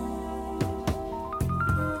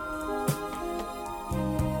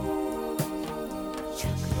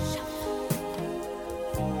 Sugar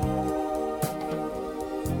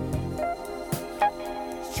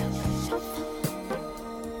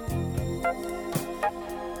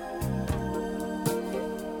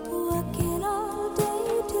Working all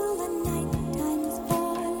day till the night time's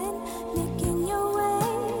falling, making your way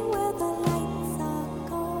where the lights are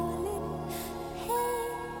calling. Hey,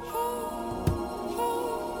 hey, hey,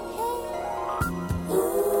 hey.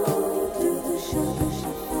 Ooh, do the sugar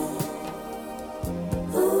shuffle.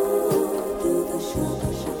 Ooh, do the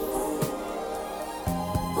sugar shuffle.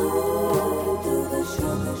 Ooh, do the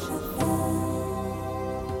sugar shuffle.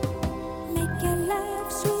 Make your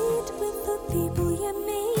life sweet with the people you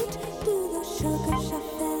meet. Do the sugar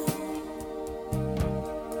shuffle.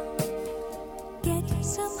 Get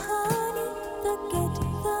some honey, forget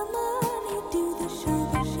the money. Do the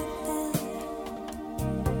sugar shuffle.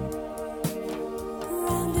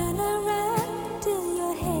 Round and around till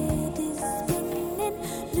your head is spinning,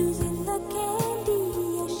 losing the candy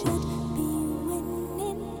you should be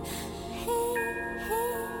winning. Hey,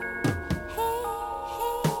 hey, hey,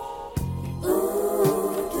 hey.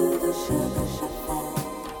 Ooh, do the sugar shuffle.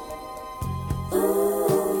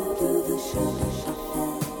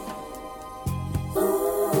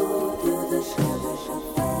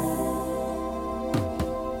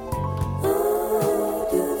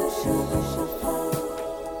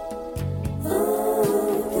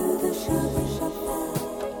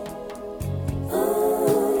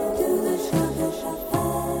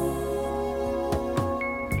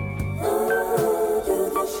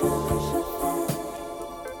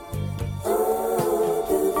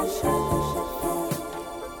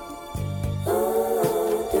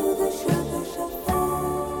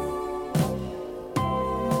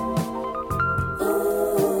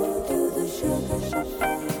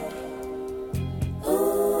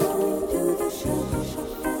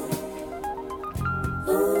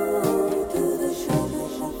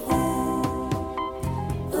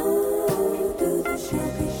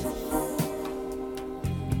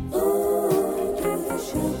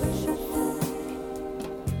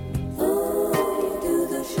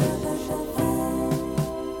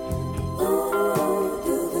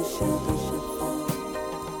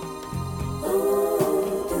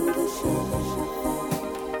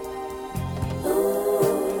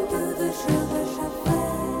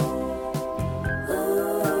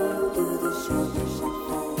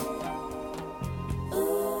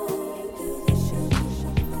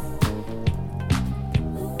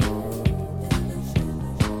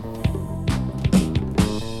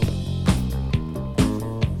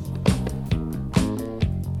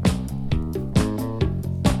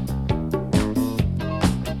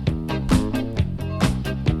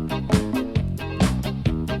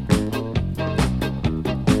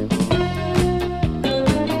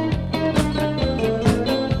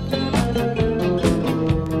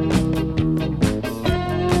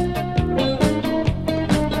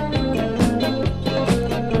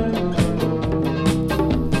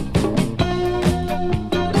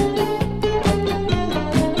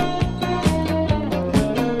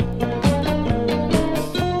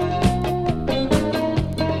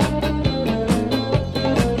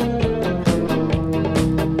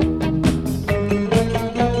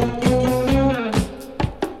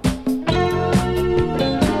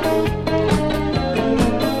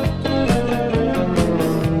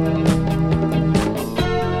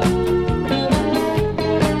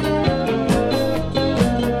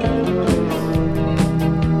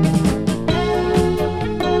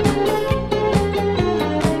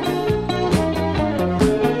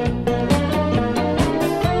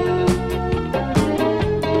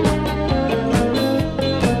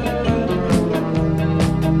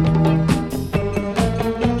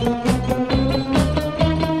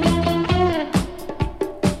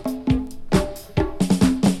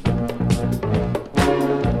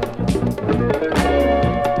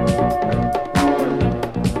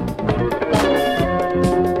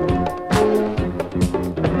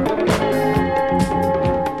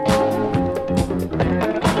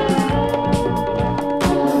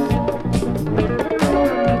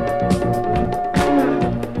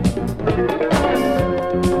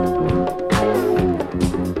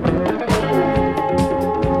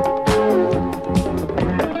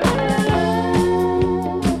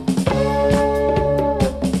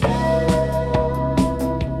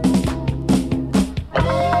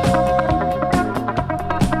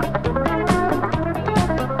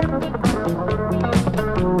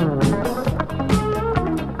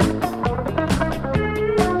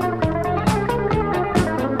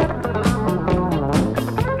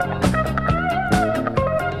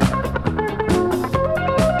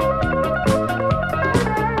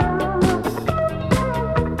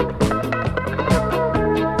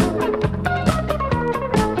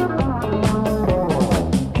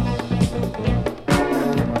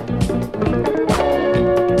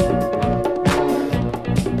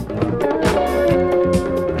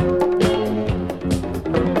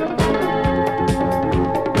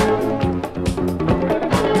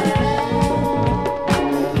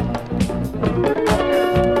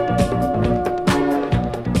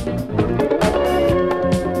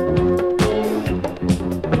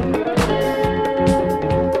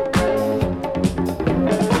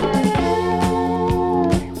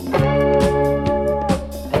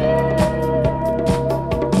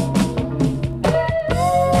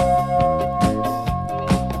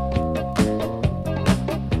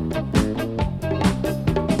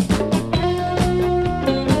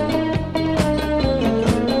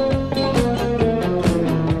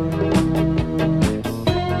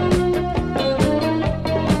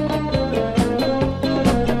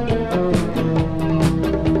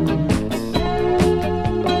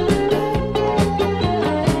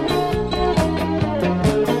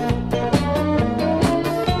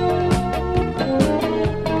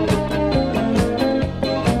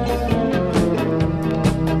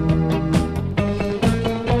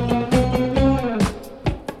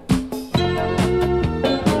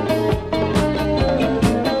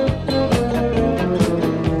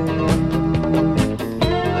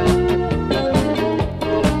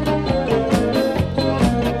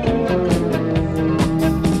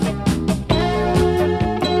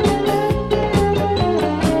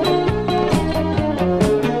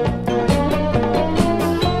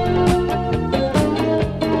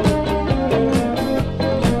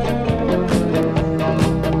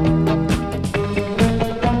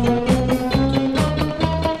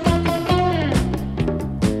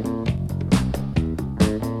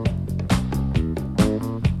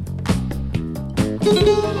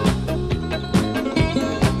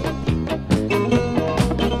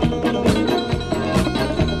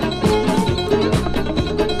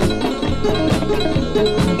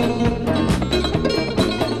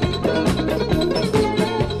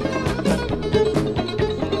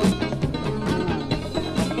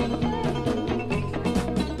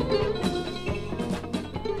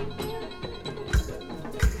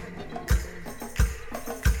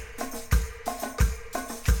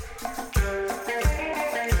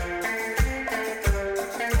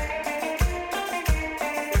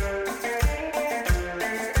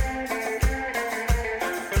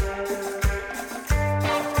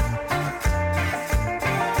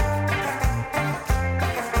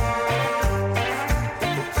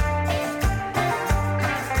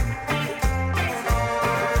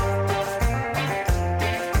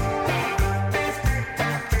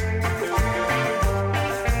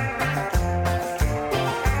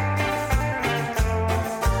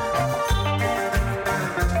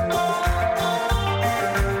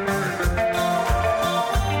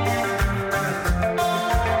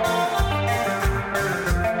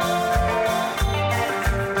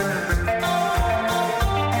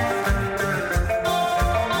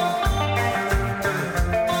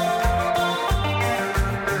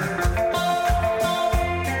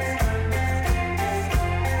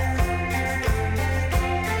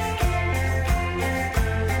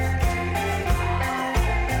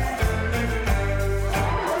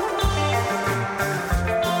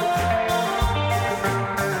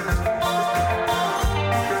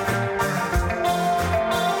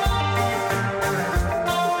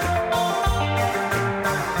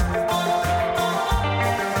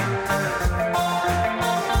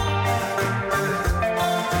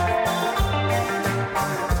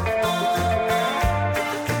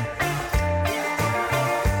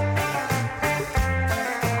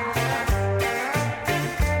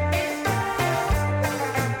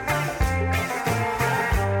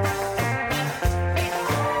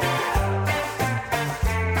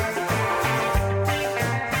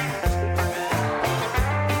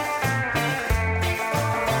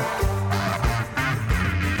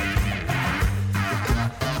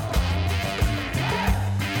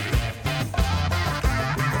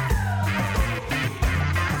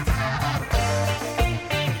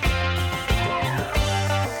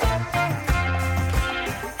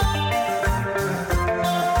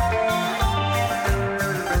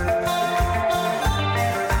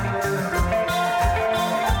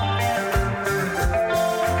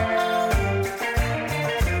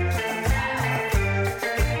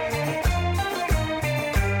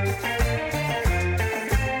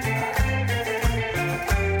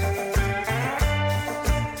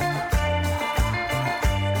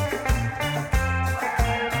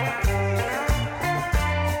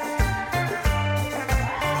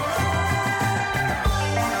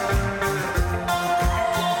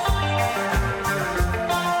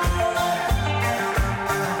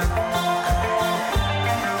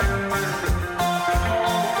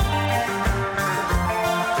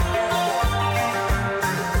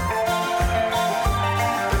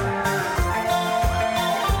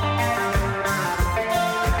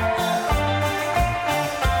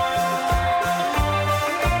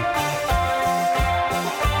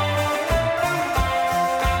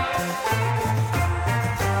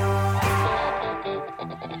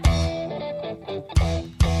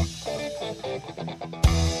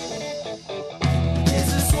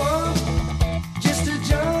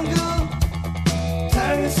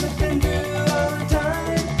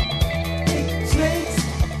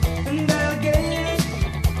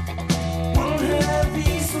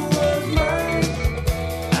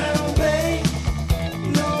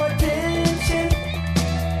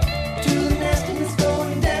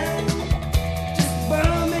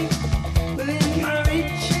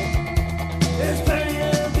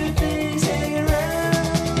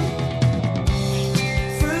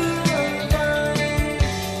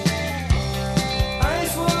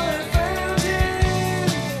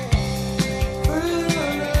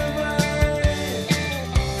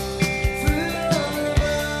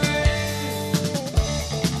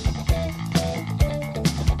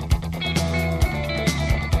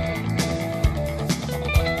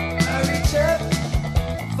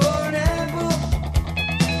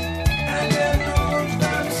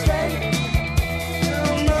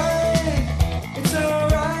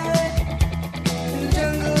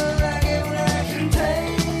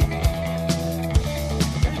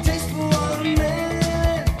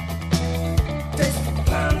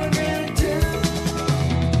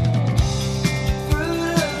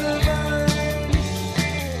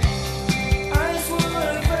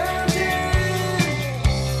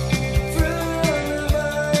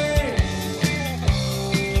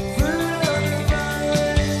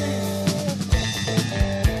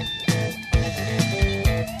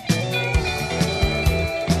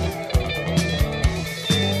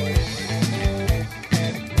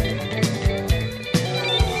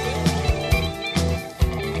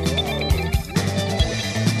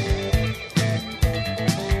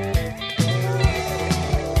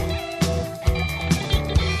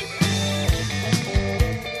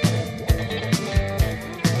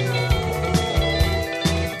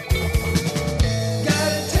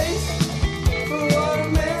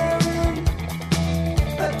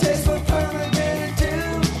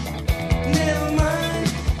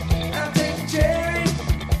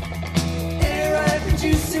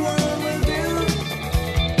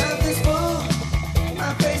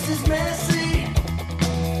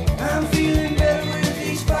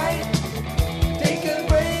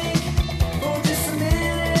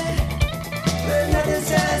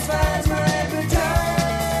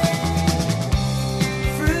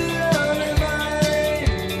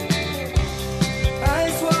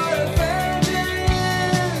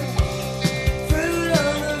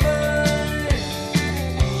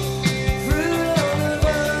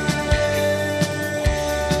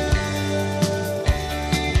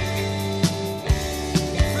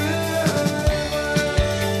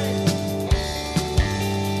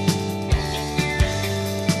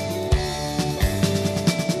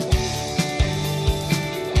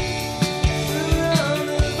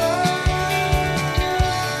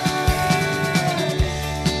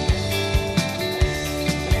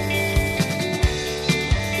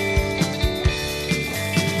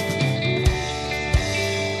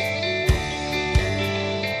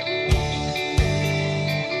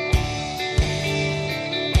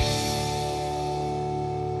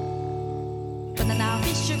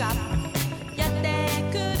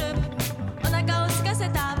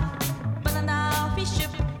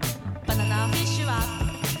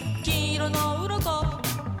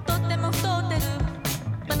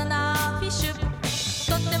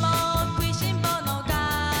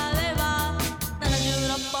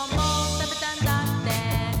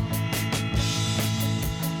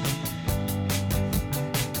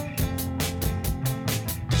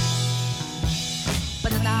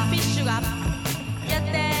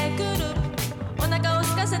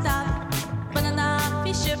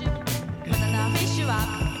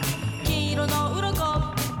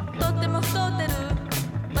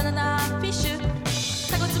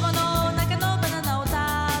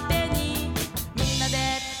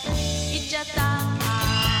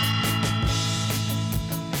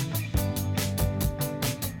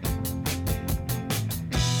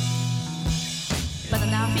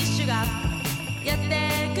 がやっ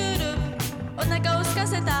てくるお腹を空か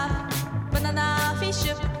せたバナナフィッシ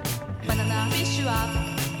ュバナナフィッシュは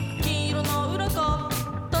金色の鱗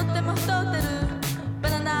とっても太ってるバ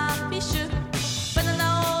ナナフィッシュバナ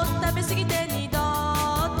ナを食べ過ぎて二度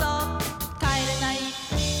と帰れない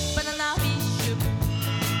バナナフィッシュ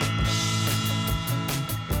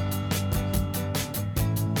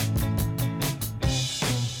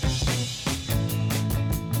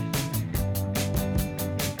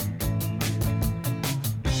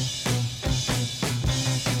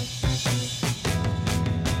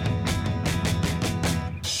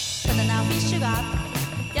バナナフィッシュが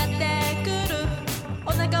やってくる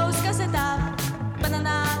お腹を空かせたバナ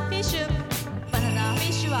ナフィッシュバナナフィ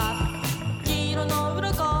ッシュは金色の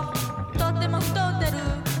鱗とっても太ってる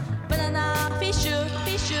バナナフィッシュフ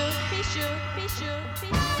ィッシュフィッシュフィッシュフィ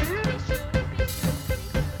ッシュフィッシュ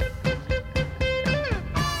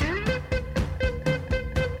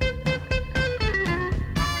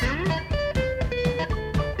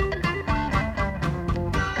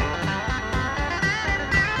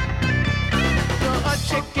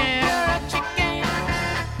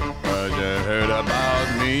Cause you heard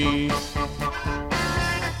about me.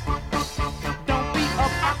 Don't be a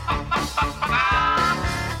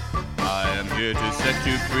I am here to set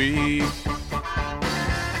you free.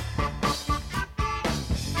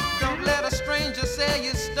 Don't let a stranger sell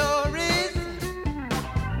you stories.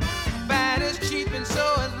 Bad is cheap and so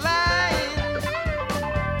is lying.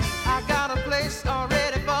 I got a place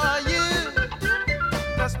already for you.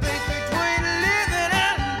 The space between living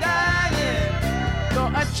and dying.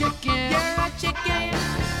 You're a chicken. You're a chicken.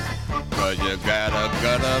 Cause you got a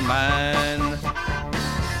gutter mind.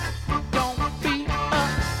 Don't be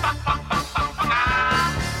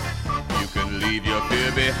You can leave your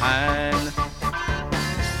fear behind.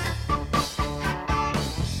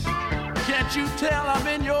 Can't you tell I'm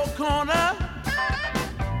in your corner?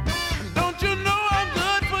 Don't you know I'm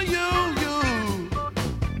good for you?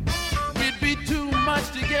 We'd be too much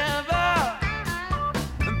together.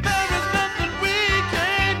 There is nothing we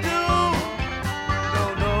can't do. No,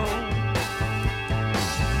 no.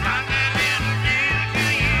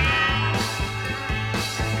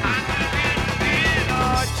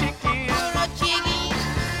 Oh, chicken. You're a chicken.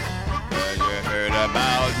 Cause you heard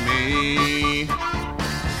about me.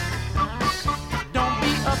 Don't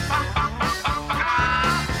be a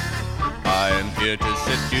I am here to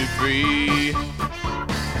set you free.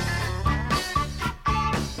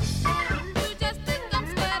 You just think I'm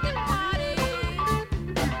scared to party.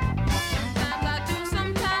 Sometimes I do,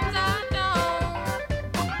 sometimes I don't.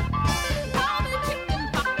 Call me chicken,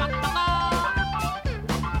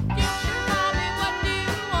 You can call me what you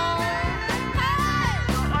want. Hey,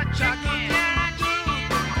 a chicken.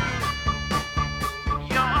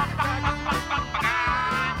 You're a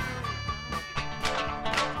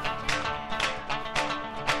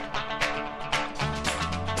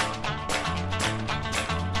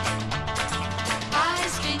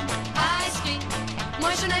Ice cream,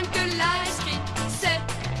 moi je n'aime que l'ice cream. C'est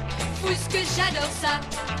fou ce que j'adore ça.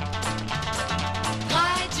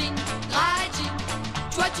 Dry gin,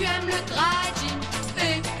 toi tu aimes le dry gin.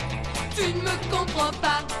 Et tu ne me comprends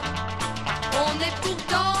pas. On est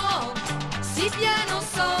pourtant si bien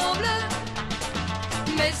ensemble.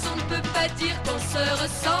 Mais on ne peut pas dire qu'on se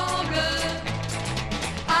ressemble.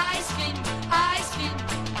 Ice cream,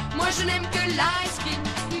 moi je n'aime que l'ice cream.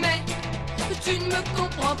 Mais tu ne me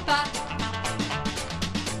comprends pas.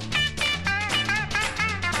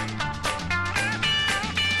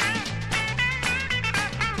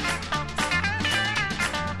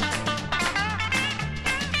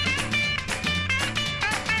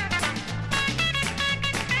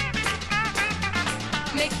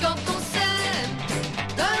 Mais quand on s'aime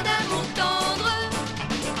d'un amour tendre,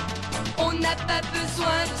 on n'a pas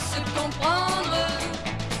besoin de se comprendre.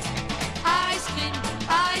 Ice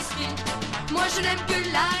cream, moi je n'aime que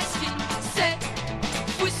l'ice cream. C'est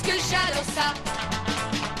fou ce que j'adore ça.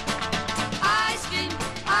 Ice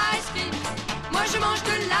cream, moi je mange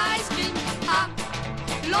de l'ice cream. Ah,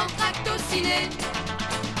 l'entracte au ciné.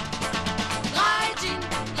 Dry gin,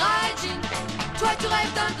 toi tu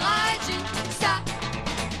rêves d'un dry gin. Ça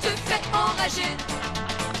te fait enrager.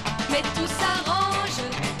 Mais tout s'arrange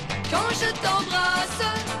quand je t'embrasse.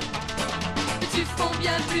 Tu fonds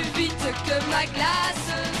bien plus vite que ma glace.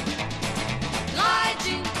 Dry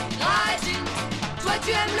gin, toi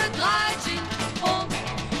tu aimes le dry gin. On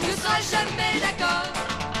ne sera jamais d'accord.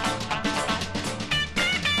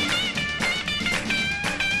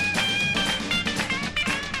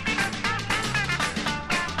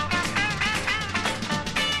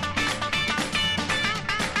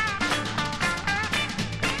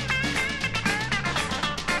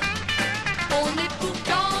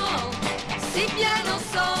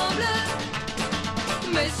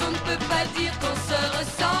 veut pas dire qu'on se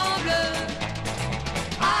ressemble.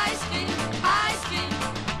 Ice cream,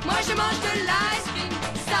 moi je mange de l'ice cream,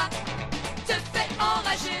 ça te fait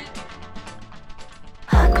enrager.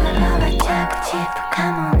 Hakuraba jack chip,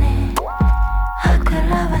 come on in.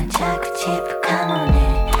 Hakuraba jack chip, come on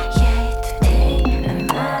in. Yeah, today we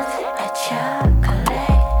must a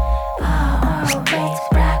chocolate. Always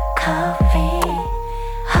black coffee.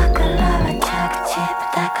 Hakuraba jack chip,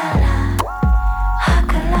 dakara.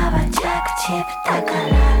 Hakuraba jack chip,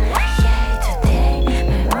 dakara. Yeah, today we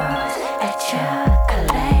must a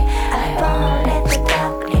chocolate. I won't let the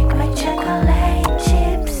dog lick my chocolate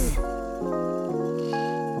chips.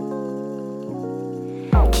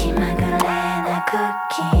 気まぐれなクッ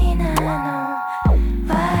キーなの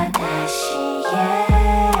私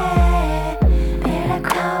yeah Black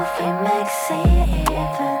coffee makes it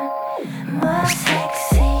even more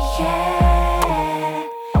sexy yeah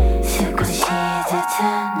少しずつ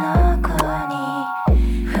の子に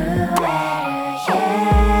増える yeah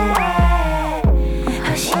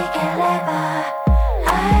欲しければ I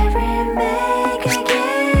remake again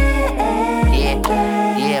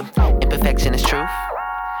Yeah, imperfection is truth.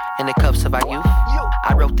 In the cups of our youth,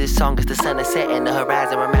 I wrote this song as the sun is set and the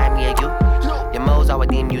horizon remind me of you. Your moles always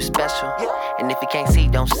deem you special, and if you can't see,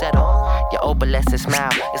 don't settle. Your opalescent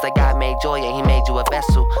smile, it's like God made joy and He made you a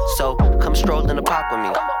vessel. So come stroll in the park with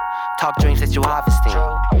me, talk dreams that you're harvesting,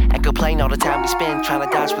 and complain all the time we spend trying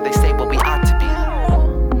to dodge what they say what we ought to be.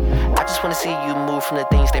 I just wanna see you move from the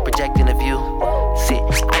things they projecting of you. Sit,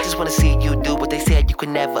 I just wanna see you do what they said you could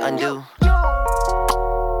never undo.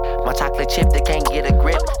 My chocolate chip, they can't get a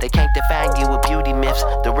grip. They can't define you with beauty myths.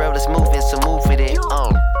 The world is moving, so move with it.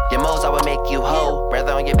 Your moles always make you whole,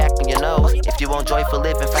 rather on your back than your nose. If you want joyful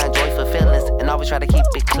living, find joyful feelings, and always try to keep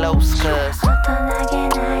it close, cause 大人げ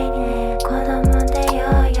ないね子供でよ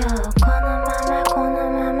うよこの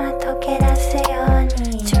まま溶け出すよう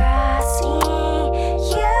に Trust in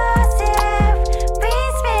yourself Be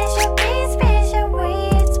special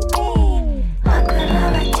with me ハクラ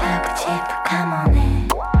バチャクチップカモネ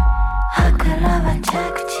ハクラバチャ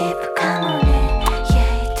クチップカモネ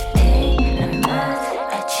Yeah, today we must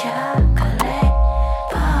a chocolate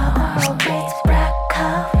always black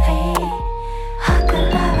coffee ハクラ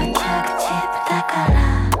バチャクチップだから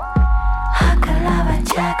ハクラバチ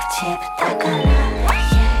ャクチップだから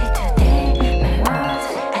Yeah, today we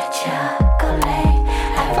must a chocolate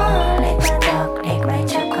I won't let the dog lick my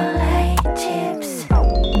chocolate chips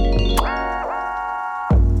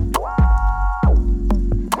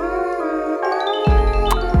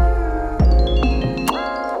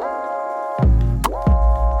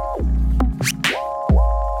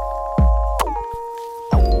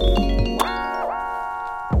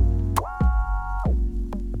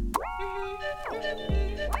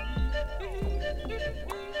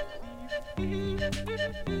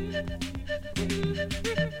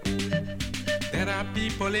There are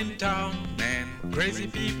people in town, man, crazy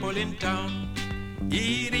people in town,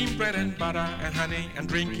 eating bread and butter and honey and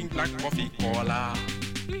drinking black coffee cola.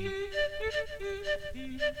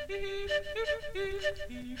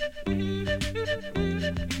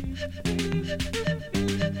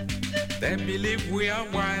 They believe we are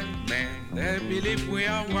wild, man, they believe we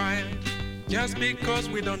are wild, just because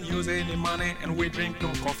we don't use any money and we drink no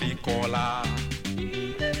coffee cola.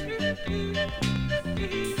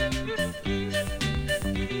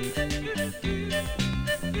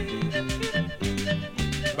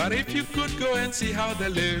 But if you could go and see how they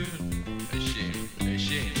live,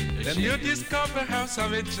 then you discover how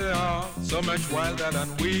savage they are, so much wilder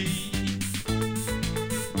than we.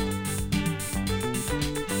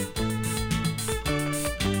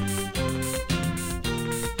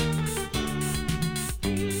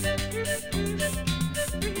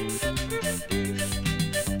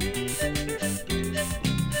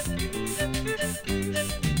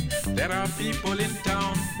 There are people in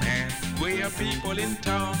town, man, we are people in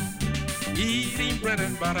town, eating bread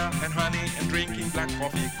and butter and honey and drinking black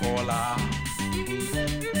coffee cola.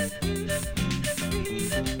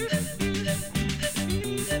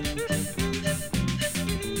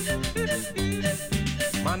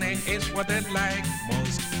 Money is what they like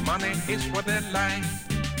most, money is what they like,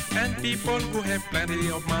 and people who have plenty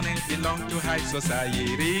of money belong to high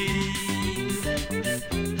society.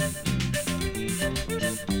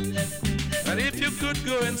 But if you could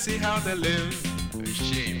go and see how they live,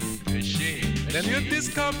 then you'd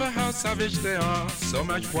discover how savage they are, so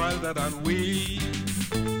much wilder than we.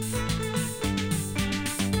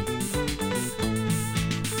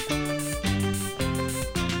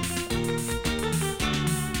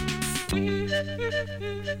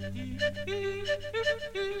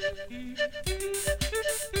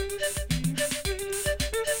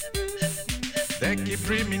 They keep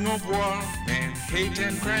dreaming of war and hate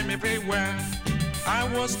and crime everywhere. I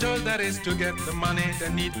was told that is to get the money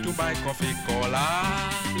they need to buy coffee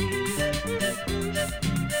cola.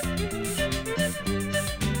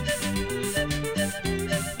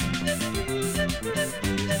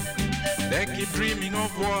 They keep dreaming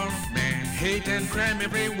of war, man, hate and crime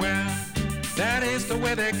everywhere. That is the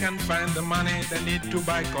way they can find the money they need to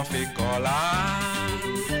buy coffee cola.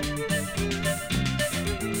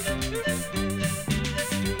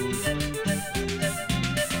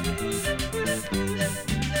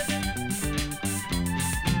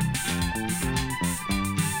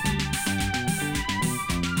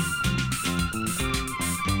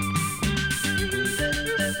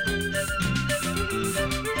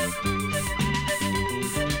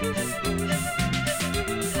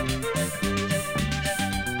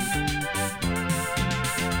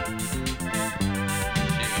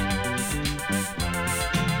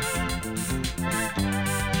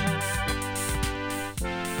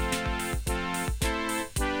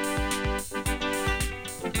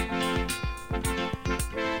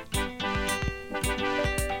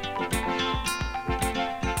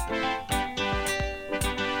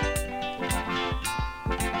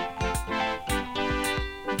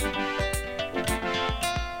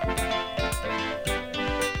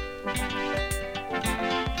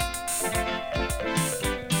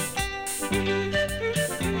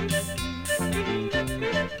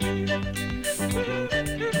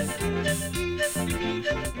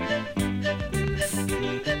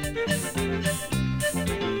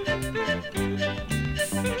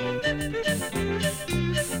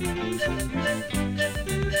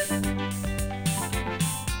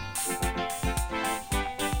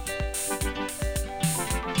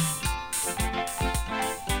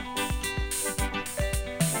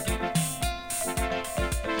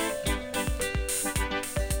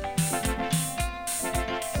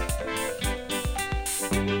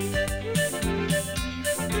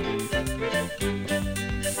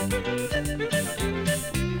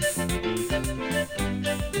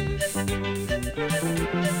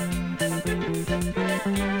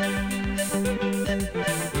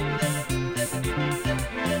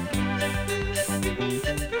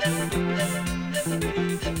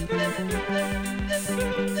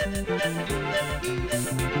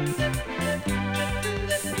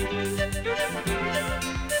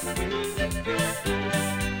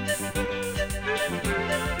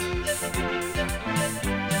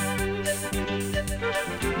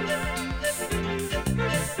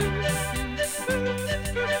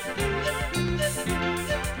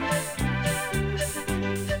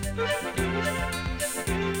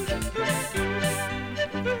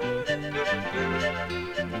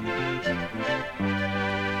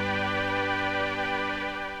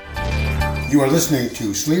 You are listening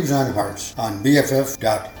to Sleeves on Hearts on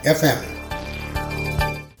BFF.FM.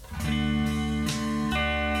 Peter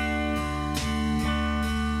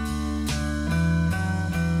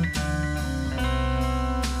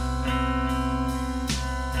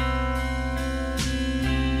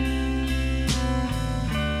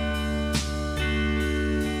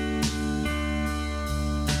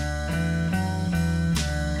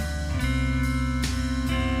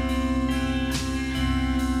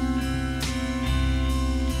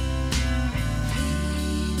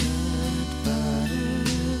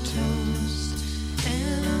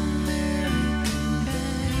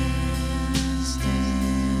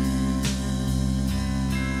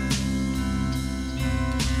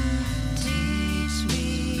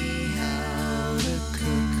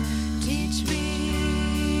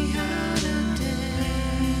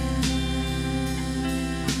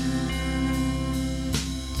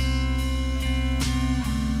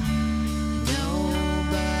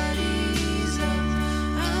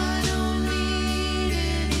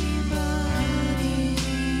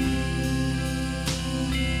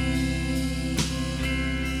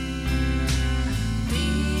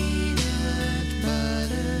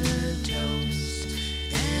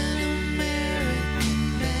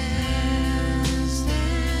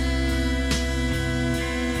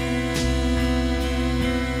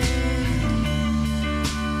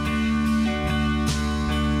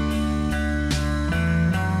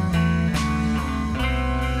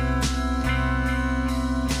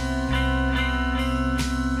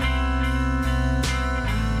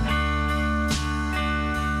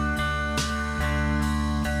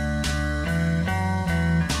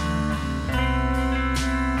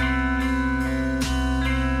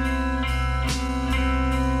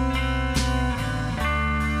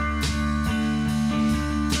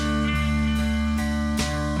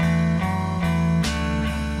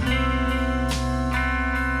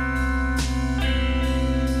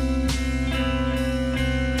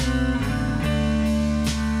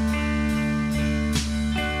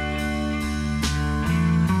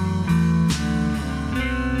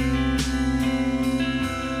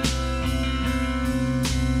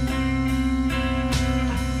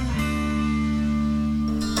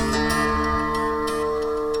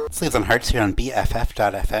Sleeves on Hearts here on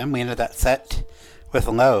BFF.FM. We ended that set with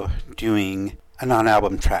Low doing a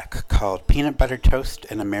non-album track called Peanut Butter Toast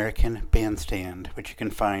and American Bandstand, which you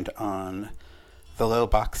can find on the Low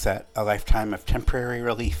box set, A Lifetime of Temporary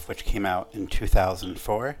Relief, which came out in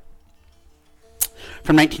 2004.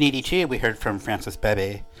 From 1982, we heard from Francis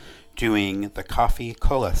Bebe doing the Coffee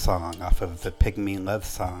Cola song off of the Pygmy Love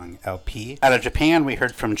Song LP. Out of Japan, we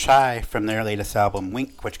heard from Chai from their latest album,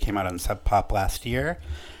 Wink, which came out on Sub Pop last year.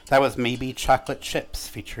 That was Maybe Chocolate Chips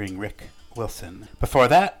featuring Rick Wilson. Before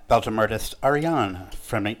that, Belgium artist Ariane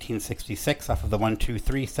from 1966 off of the 1-2-3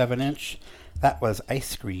 7-inch. That was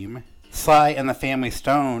Ice Cream. Sly and the Family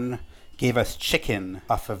Stone gave us Chicken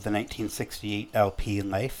off of the 1968 LP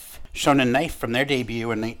Life. Shonen Knife from their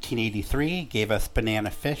debut in 1983 gave us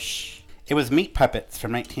Banana Fish. It was Meat Puppets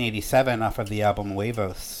from 1987 off of the album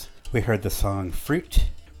Huevos. We heard the song Fruit.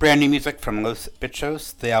 Brand new music from Los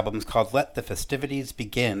Bichos. The album's called Let the Festivities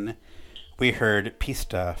Begin. We heard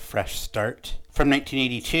Pista, Fresh Start. From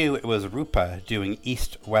 1982, it was Rupa doing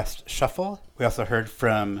East-West Shuffle. We also heard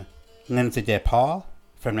from Lindsay DePaul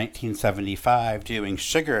from 1975 doing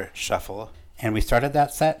Sugar Shuffle. And we started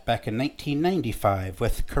that set back in 1995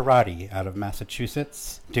 with Karate out of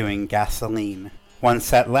Massachusetts doing Gasoline. One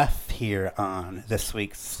set left here on this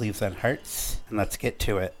week's Sleeves and Hearts, and let's get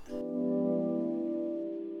to it.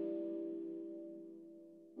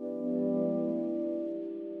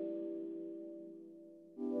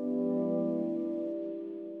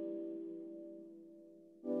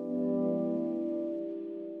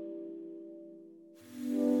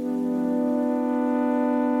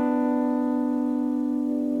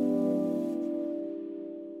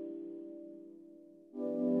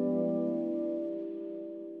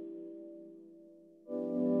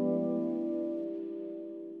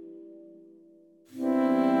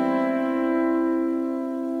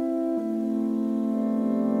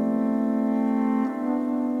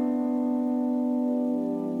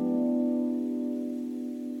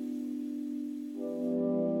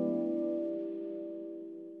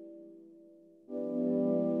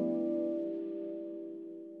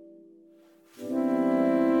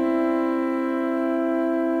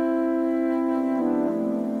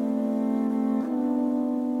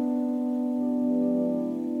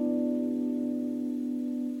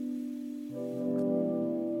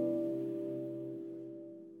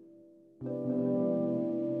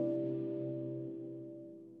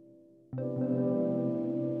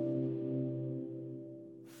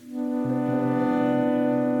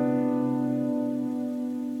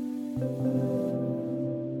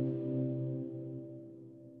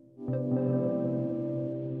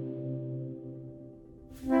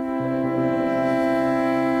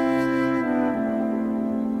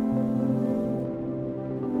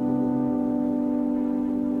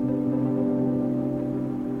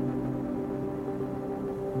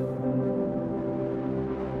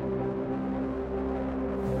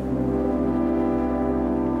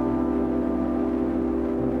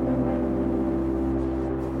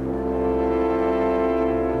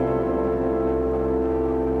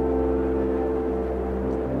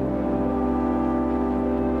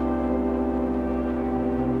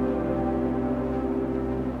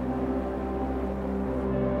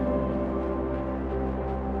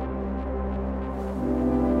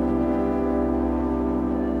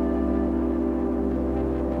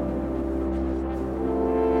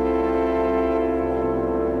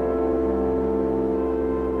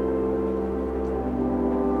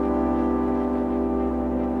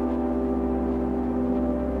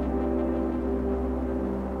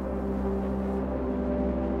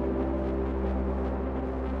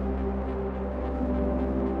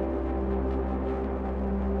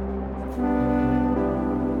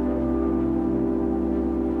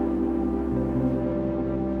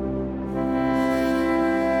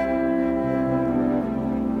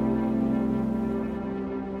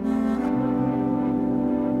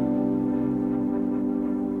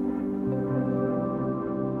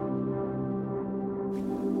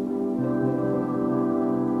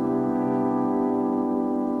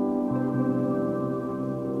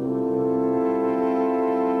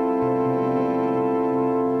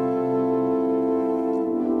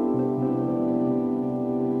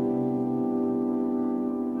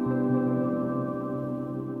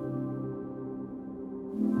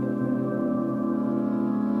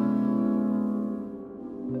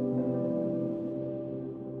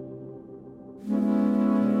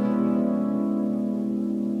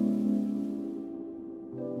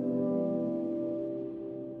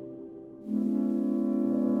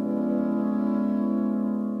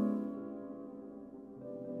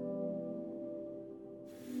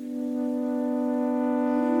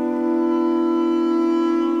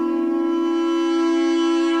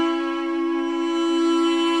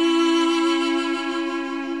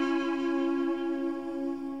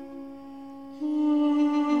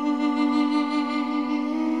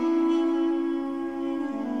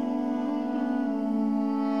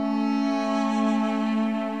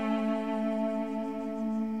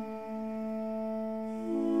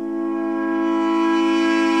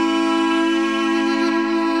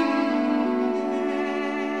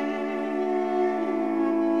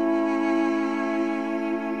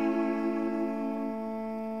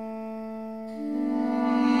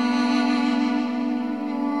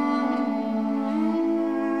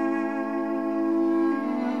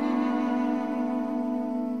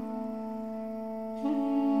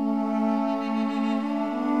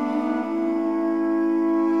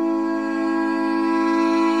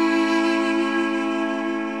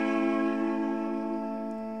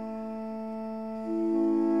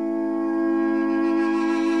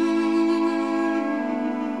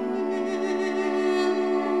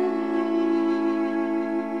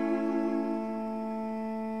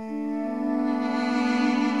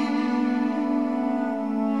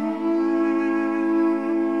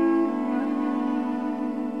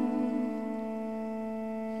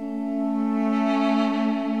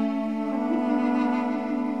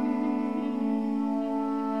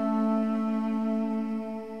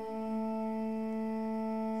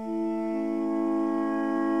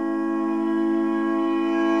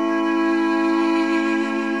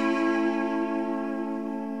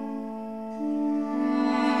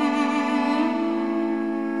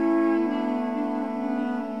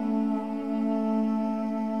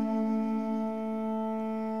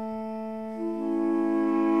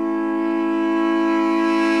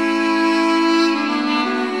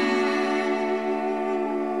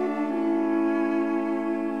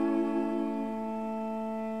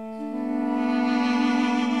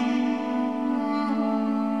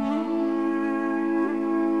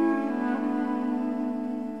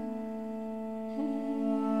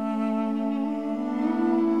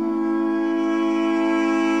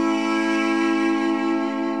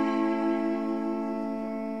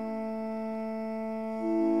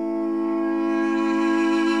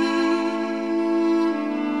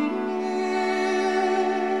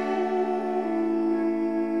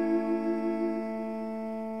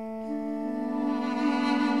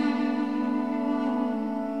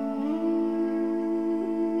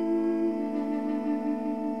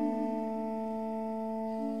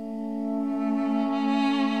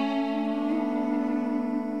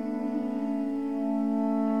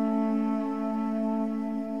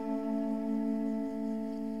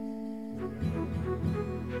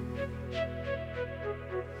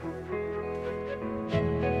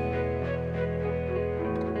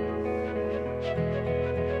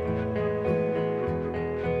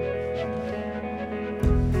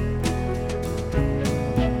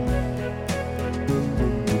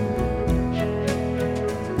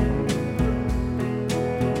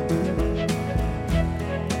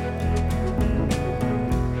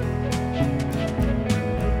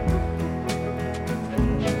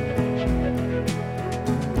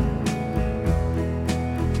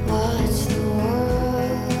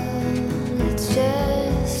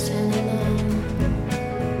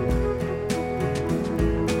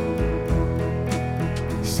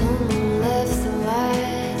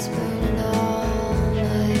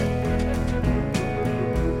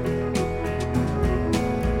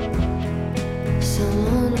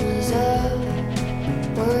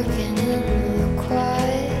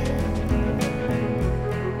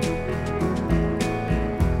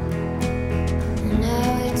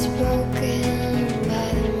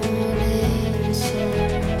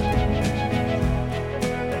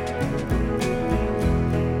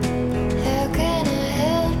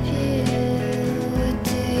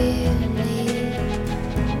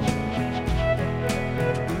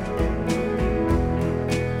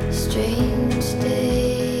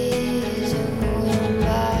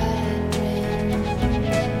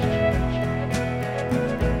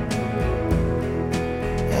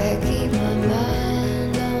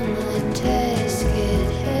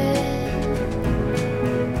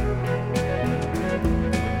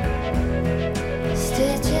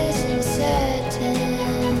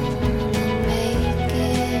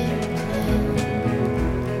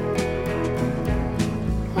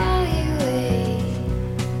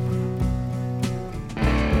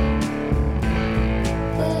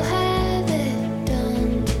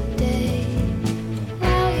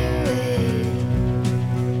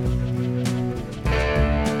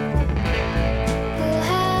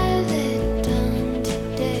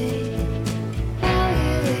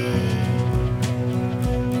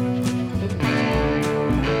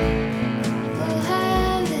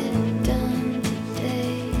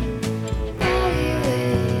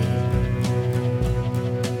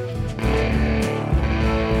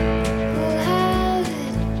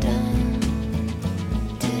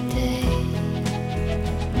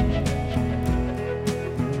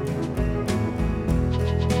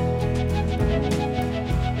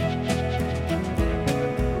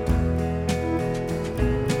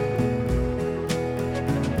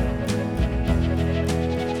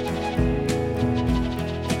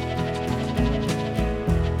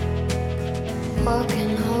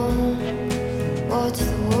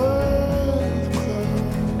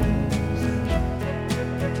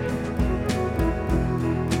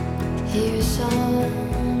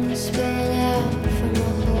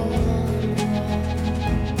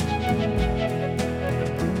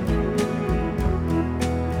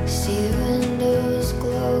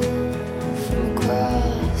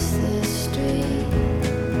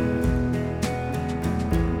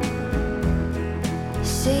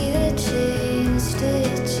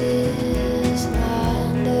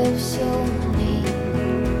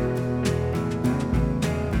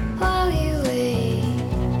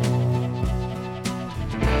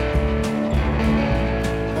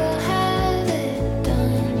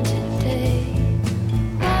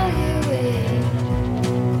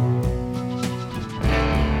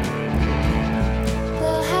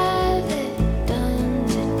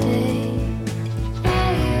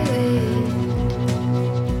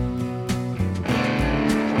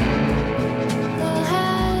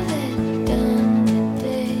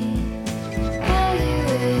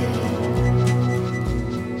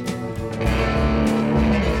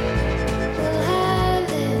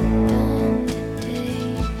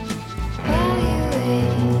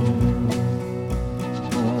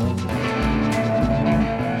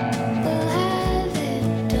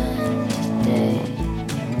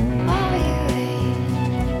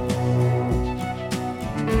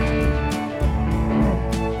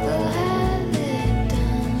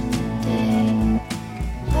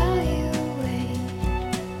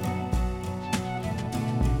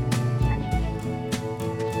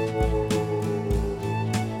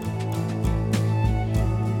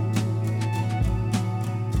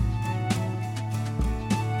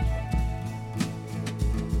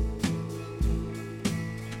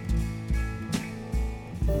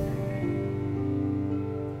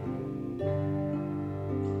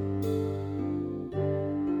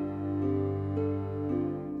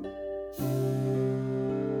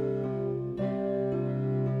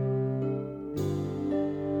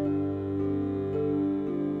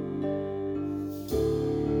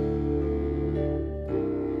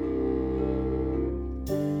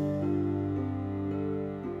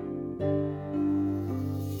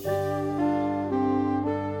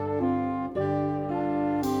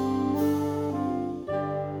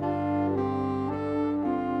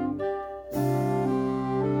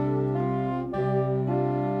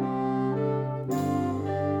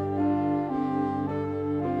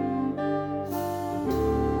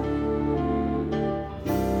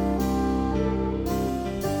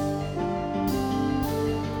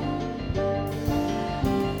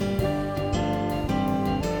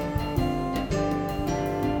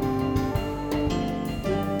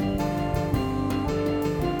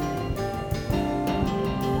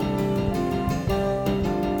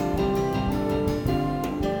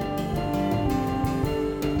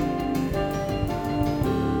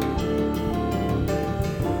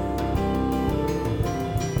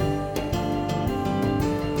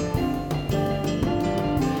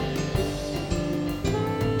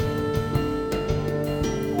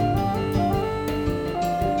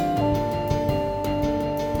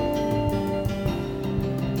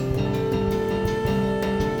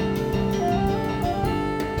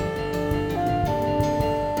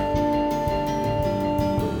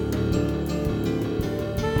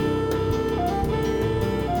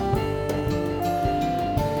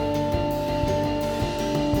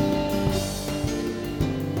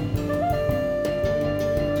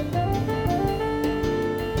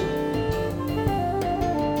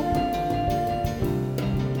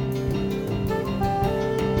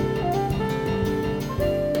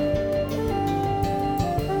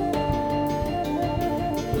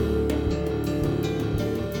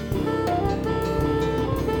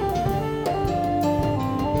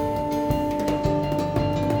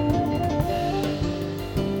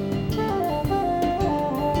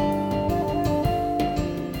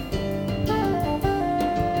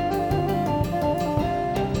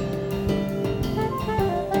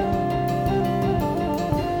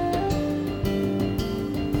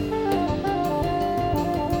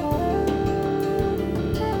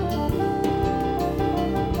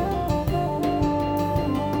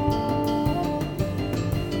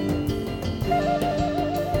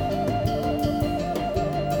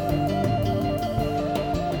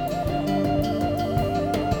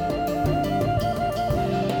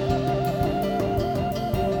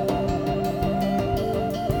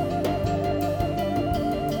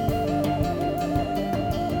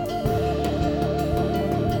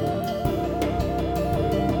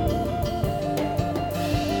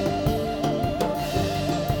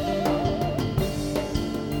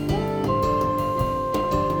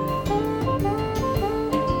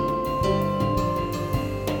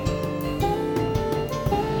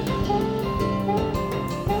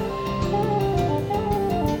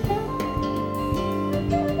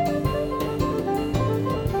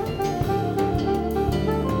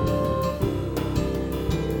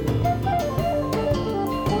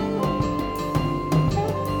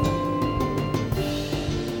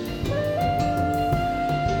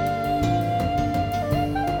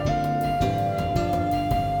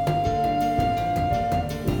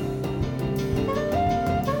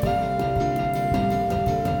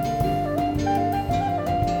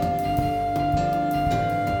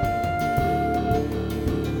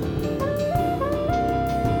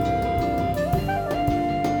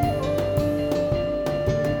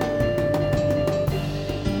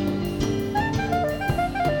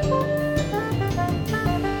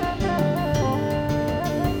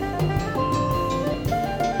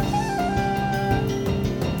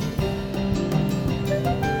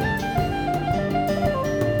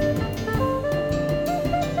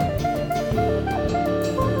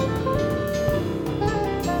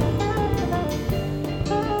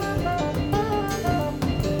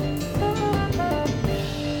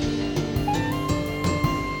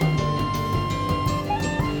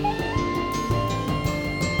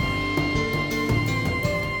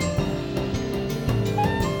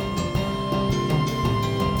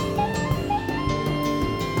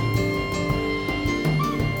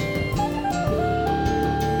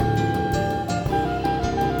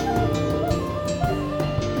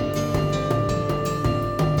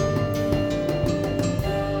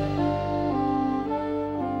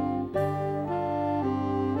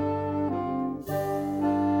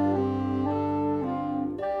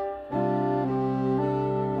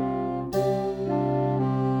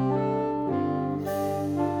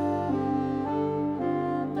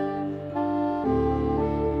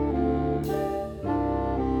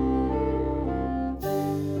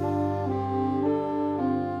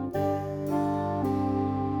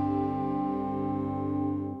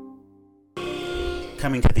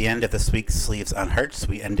 Coming to the end of this week's Sleeves on Hearts,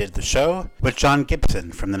 we ended the show with John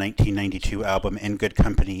Gibson from the 1992 album In Good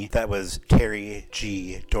Company. That was Terry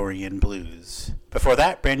G. Dorian Blues. Before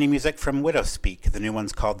that, brand new music from Widowspeak. The new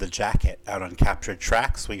one's called The Jacket. Out on Captured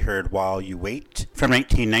Tracks, we heard While You Wait. From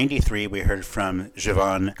 1993, we heard from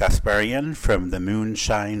Jovan Gasparian from The Moon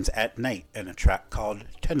Shines at Night and a track called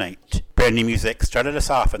Tonight. Brand new music started us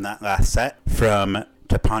off in that last set from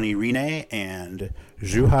Tapani Rine and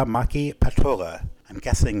Juha Maki Patola. I'm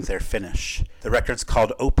guessing they're Finnish. The record's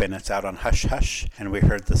called Open. It's out on Hush Hush, and we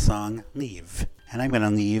heard the song Leave. And I'm going to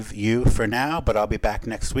leave you for now, but I'll be back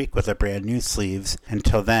next week with a brand new Sleeves.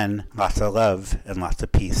 Until then, lots of love and lots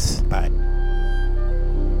of peace. Bye.